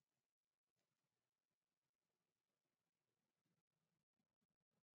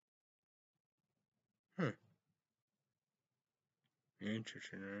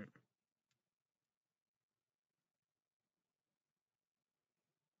 Interesting, right?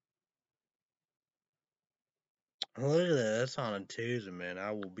 Look at that. That's on a Tuesday, man.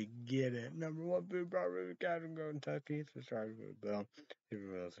 I will be getting #1 food probably Captain Kentucky. Subscribe to the bell.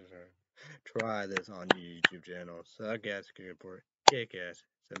 Everyone else try this on the YouTube channel. Suck ass report. Kick ass.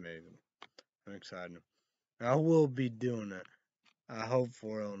 It's amazing. I'm excited. I will be doing it. I hope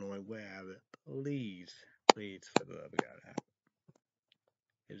for Illinois we have it. Please, please, for the love of God, have it.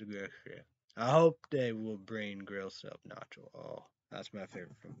 It's a good shit. I hope they will bring grill stuff nacho. Oh, that's my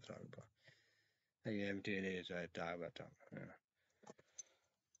favorite from the Taco Bar. I guarantee it is. I talk about Taco.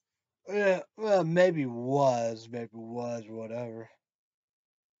 Yeah, well, maybe was, whatever.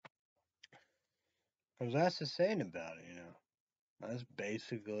 Because that's the saying about it, That's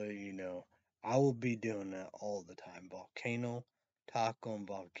basically, I will be doing that all the time. Volcano taco and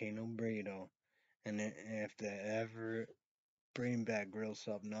volcano burrito. And if they ever bring back grilled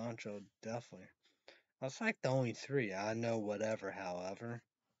sub nacho, definitely. That's like the only 3. I know whatever, however.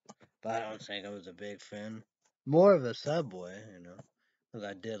 But I don't think I was a big fan. More of a Subway, Because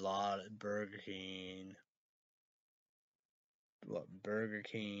I did a lot at Burger King. Burger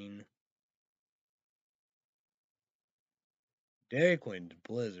King. Dairy Queen's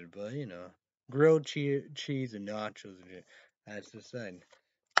Blizzard, but grilled cheese and nachos. That's the thing.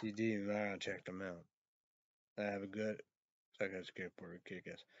 You didn't even check them out. I have a good second skateboard kick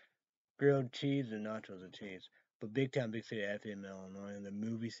ass. Grilled cheese and nachos and cheese. But Big Town, Big City, FM, Illinois, and the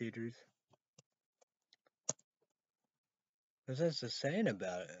movie theaters. What's that saying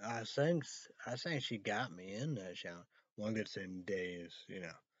about it? I think she got me in that show. Longest in days,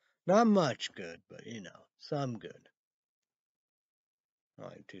 Not much good, but some good.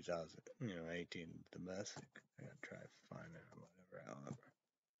 Like 2018 domestic. I gotta try to find it or whatever. However,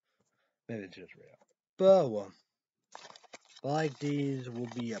 maybe it's just real. But well, like these will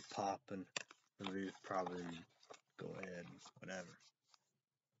be a poppin'. These probably go ahead, whatever.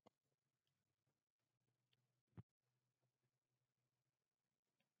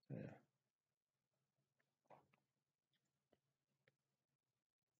 Yeah.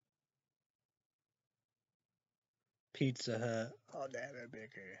 Pizza Hut. Oh damn it,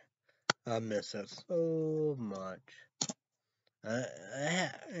 Baker. I miss that so much.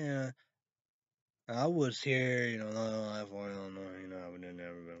 I was here, Illinois, I would never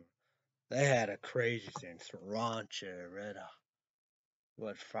been. They had a crazy thing, sriracha, red hot,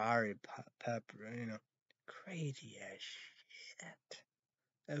 what fiery pepper, crazy as shit.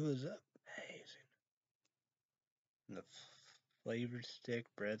 It was amazing. And the flavored stick,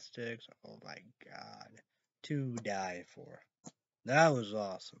 breadsticks, oh my god, to die for. That was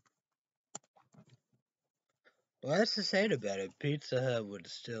awesome. Well, that's the say about it. Pizza Hut would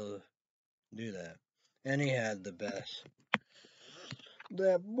still do that. And he had the best.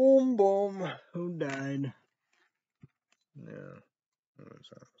 That boom boom who died. Yeah, that was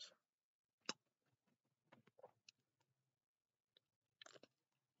awesome.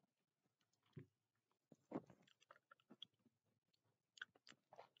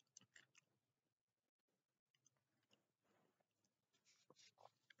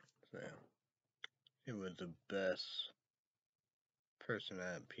 So, he was the best person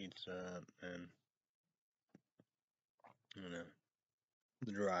at Pizza Hut, and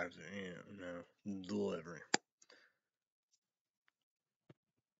the drives, delivery.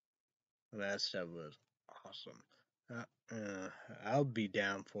 That stuff was awesome. I'll be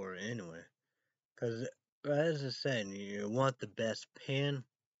down for it anyway. Because, as I said, you want the best pan,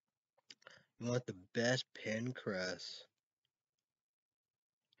 you want the best pan crust,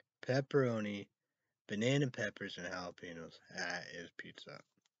 pepperoni, banana peppers, and jalapenos. That is pizza.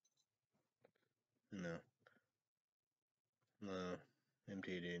 No,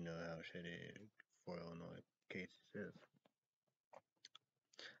 MTD know how shitty for Illinois cases is.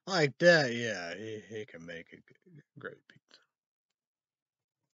 Like that, yeah, he can make a great pizza.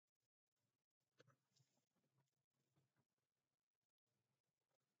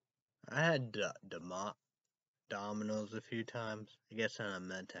 I had Domino's a few times. I guess I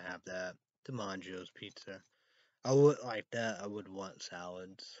meant to have that. DiMaggio's pizza. I would like that. I would want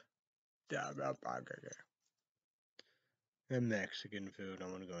salads. And Mexican food. I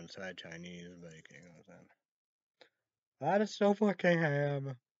want to go inside Chinese, but you can't go inside. That is so fucking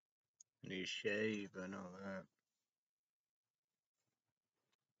ham. And you shave and all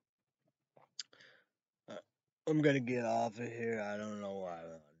that. I'm gonna get off of here. I don't know what I'm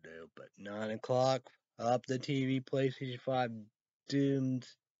gonna do, but 9 o'clock, up the TV, PlayStation 5, Doomed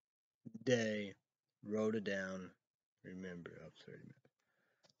Day. Wrote it down. Remember, up 30 minutes.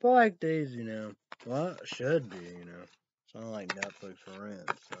 But like days, well, it should be, It's not like Netflix for rent,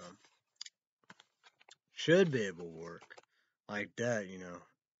 so. Should be able to work. Like that,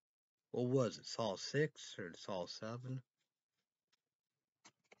 What was it? Saw 6 or Saw 7?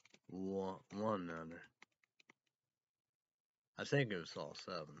 One other. I think it was Saw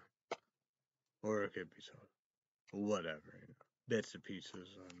 7. Or it could be Saw. Whatever, Bits and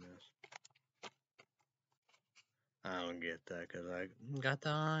pieces on this. I don't get that because I got the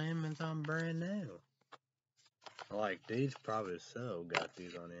Amazon brand new. Like these probably so got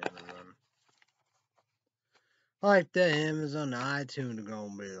these on Amazon. Like the Amazon iTunes are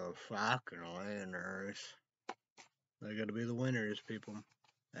gonna be the fucking winners. They're gonna be the winners, people.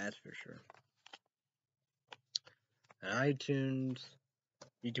 That's for sure. And iTunes,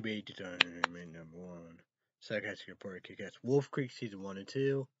 YouTube 80 number 1. Sarcastic Report, Kick-Ass, Wolf Creek Season 1 and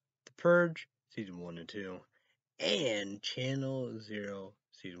 2, The Purge Season 1 and 2, and Channel Zero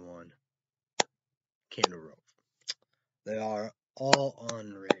Season 1, Candle Rope. They are all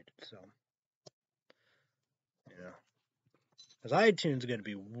unrated, so, because iTunes is going to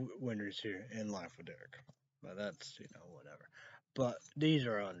be winners here in Life with Derek. But that's, whatever. But these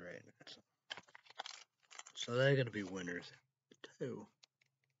are unrated, so they're going to be winners too.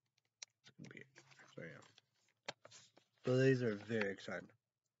 It's going to be, so yeah. So these are very exciting.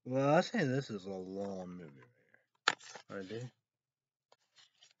 Well, I say this is a long movie right here.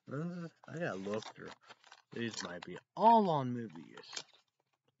 I gotta look through. These might be all on movies.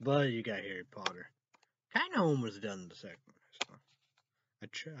 But you got Harry Potter. Kind of almost done the second one.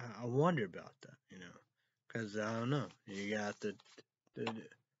 So I wonder about that, because I don't know. You got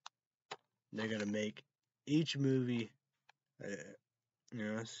they're gonna make each movie, a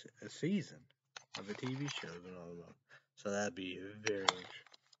season of a TV show and all that. So that'd be very interesting.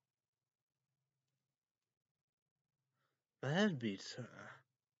 That'd be so.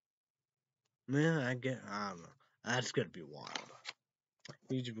 Man, I don't know. That's gonna be wild.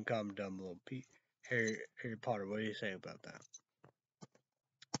 You can comment down below. Harry Potter, what do you say about that?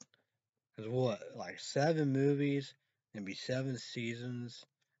 Cause what, like 7 movies, and be 7 seasons,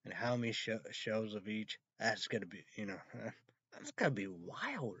 and how many shows of each? That's gonna be, that's gonna be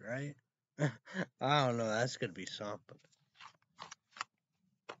wild, right? I don't know. That's gonna be something.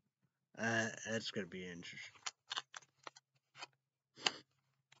 That's gonna be interesting.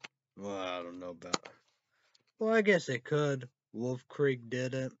 Well, I don't know about. Well, I guess they could. Wolf Creek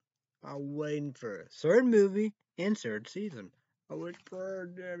did it. I'm waiting for a 3rd movie and 3rd season. I wish for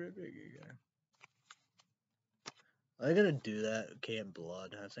everything again. Are they gonna do that? Camp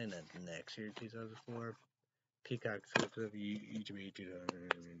Blood. I'm saying that next year, 2004. Peacock exclusive. Each week.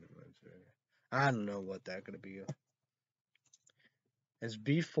 I don't know what that's gonna be. It's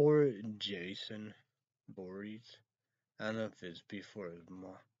before Jason Voorhees. I don't know if it's before his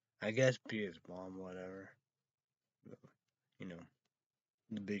mom. I guess be his mom, whatever. But,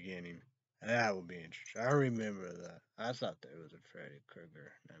 the beginning. That would be interesting. I remember that. I thought that was a Freddy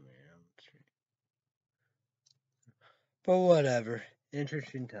Krueger. But whatever.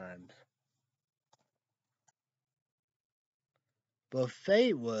 Interesting times. But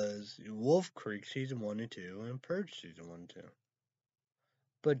Fate was Wolf Creek season 1 and 2 and Purge season 1 and 2.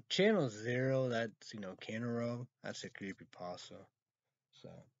 But Channel Zero, that's, Canaro, that's a creepypasta. So,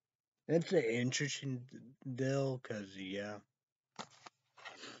 it's an interesting deal, because, yeah.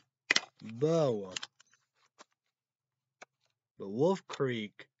 But Wolf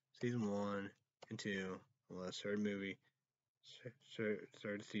Creek, season 1 and 2, well, that's 3rd movie,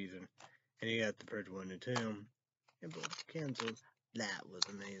 3rd season. And you got the Purge 1 and 2, and both canceled. That was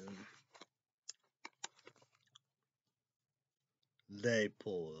amazing. They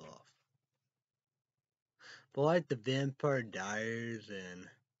pulled it off. But like the Vampire Diaries and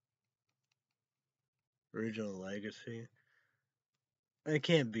Original Legacy, they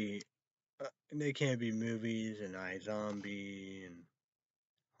can't be movies and iZombie and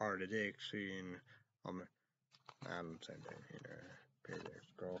Heart of Dixie and I'm saying that,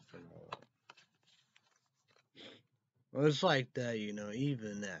 Paradise Girlfriend. Well, it's like that,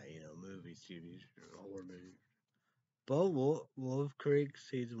 even that, movies, TVs, horror movies. But Wolf Creek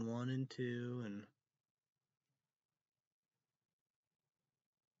season 1 and 2 and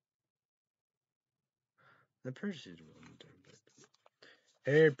the first season 1 and 2.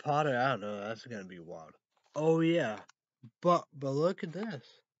 Harry Potter, I don't know, that's gonna be wild. Oh yeah, but look at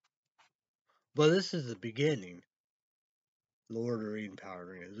this. But this is the beginning. Lord of the Rings, Power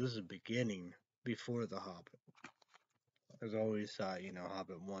Rangers. This is the beginning before the Hobbit. As I always thought,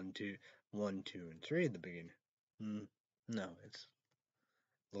 Hobbit 1, 2, and 3 at the beginning. No, it's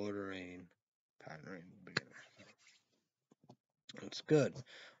Lord of the Rings, Power Rangers at the beginning. It's good.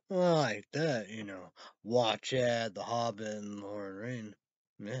 Well, like that, watch it, The Hobbit and Lord of the Rings.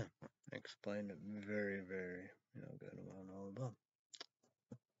 Yeah, I explained it very, very, good about all of them.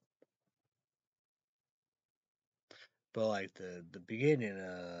 But like the beginning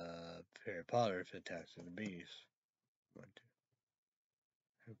of Harry Potter, Fantastic Beasts. 1, 2.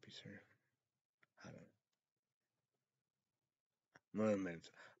 Hope you sir. I don't know. Moments.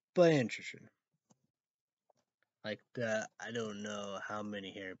 But interesting. Like that, I don't know how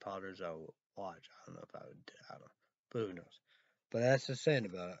many Harry Potters I will watch. I don't know if I would. I don't know. But who knows? But that's the saying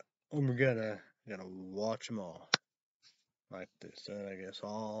about it. I'm gonna watch them all. Like this. And I guess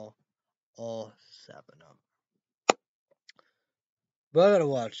all 7 of them. But I gotta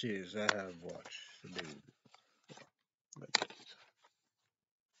watch these. I have watched these.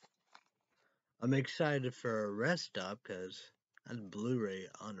 I'm excited for Rest Stop because that's Blu-ray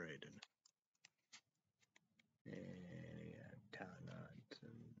unrated. And yeah, Top Knots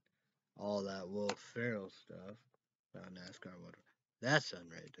and all that Will Ferrell stuff. NASCAR, whatever. That's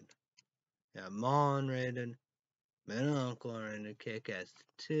unrated. Yeah, Mom unrated. Man and Uncle unrated. Kick-Ass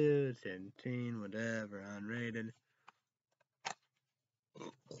 2, 17, whatever, unrated.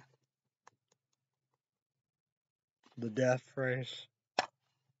 The Death Race.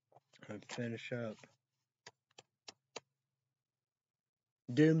 Let's finish up.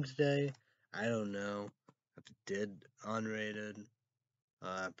 Doomsday. I don't know if it did unrated.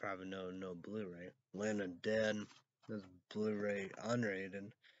 Probably no Blu-ray. Land of Dead. This Blu-ray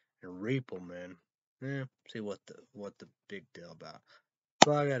unrated. And Repo Man. See what the big deal about.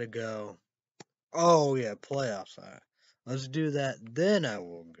 But I gotta go. Oh yeah, playoffs. Let's do that. Then I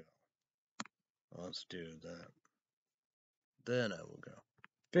will go. Let's do that. Then I will go.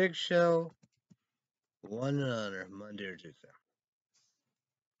 Big show. One another Monday or Tuesday.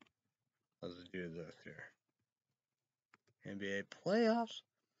 Let's do this here. NBA playoffs.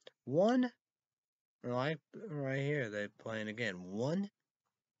 One. Right here. They're playing again. One.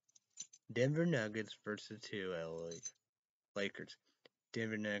 Denver Nuggets versus 2 LA Lakers.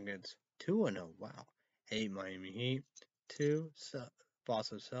 Denver Nuggets 2-0. Wow. 8 Miami Heat. 2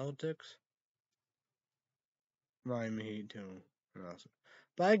 Boston Celtics. Miami Heat 2. Awesome.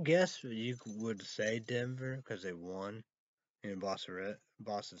 But I guess you would say Denver because they won. And Boston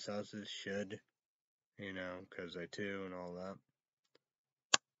Celtics should, because they 2 and all that.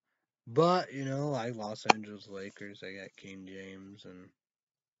 But, like Los Angeles Lakers, they got King James and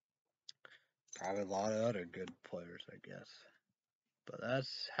probably a lot of other good players, I guess. But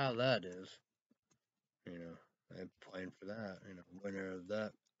that's how that is. They're playing for that. Winner of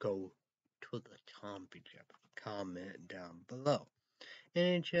that go to the championship. Comment down below.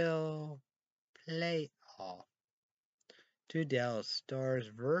 NHL playoff. 2 Dallas Stars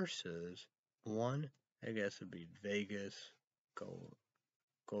versus 1. I guess it'd be Vegas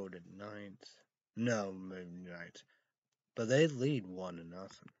Golden Knights. No, maybe Knights. But they lead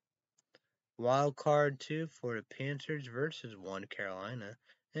 1-0. Wild card 2 Florida Panthers versus 1 Carolina,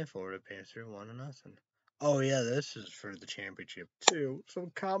 and Florida Panthers 1-0. Oh yeah, this is for the championship too.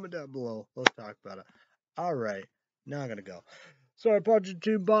 So comment down below. Let's talk about it. All right, now I'm gonna go. Sorry, apologize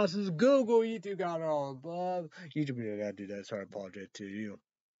to bosses. Google, YouTube got it all above. YouTube, you gotta do that. Sorry, apologize to you.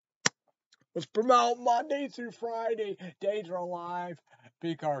 Let's promote Monday through Friday. Days are alive.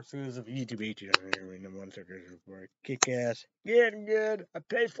 P-Car exclusive. YouTube 1800 1 seconds report. Kick ass. Getting good. I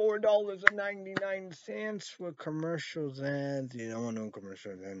pay $4.99 for commercials and you don't want no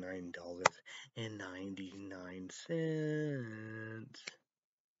commercials at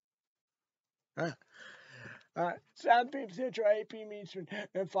 $9.99. Alright, 7 p.m. Central, 8 p.m. Eastern,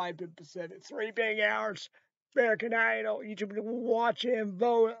 and 5 p.m. Pacific. 3 big hours. American Idol. YouTube watch and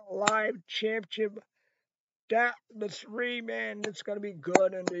vote live championship. That the 3 man, it's gonna be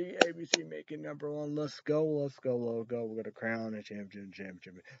good in the ABC making #1. Let's go. We're gonna crown a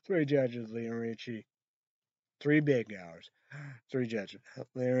championship. 3 judges, Liam Ritchie. 3 big hours. 3 judges.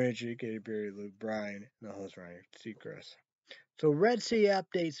 Liam Ritchie, Katy Perry, Luke Bryan, and the host Ryan Seacrest. So Red Sea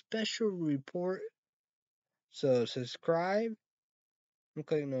Update special report. So subscribe and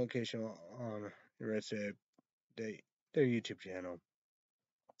click notification on the Red Sea Update, their YouTube channel.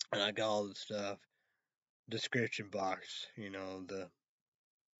 And I got all the stuff. Description box, their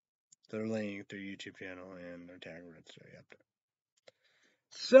link, their YouTube channel, and their tag Red State Update.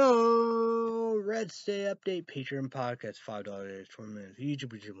 So, Red State Update, Patreon podcast, $5, 20 minutes.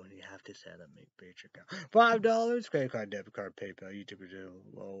 YouTube money, you have to set up, make Patreon account. $5, credit card, debit card, PayPal, YouTube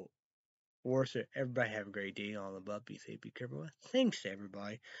well, Warsaw. Everybody have a great day. All above, be safe, be careful. Thanks to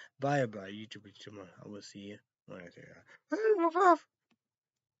everybody. Bye, YouTube. I will see you when I say that.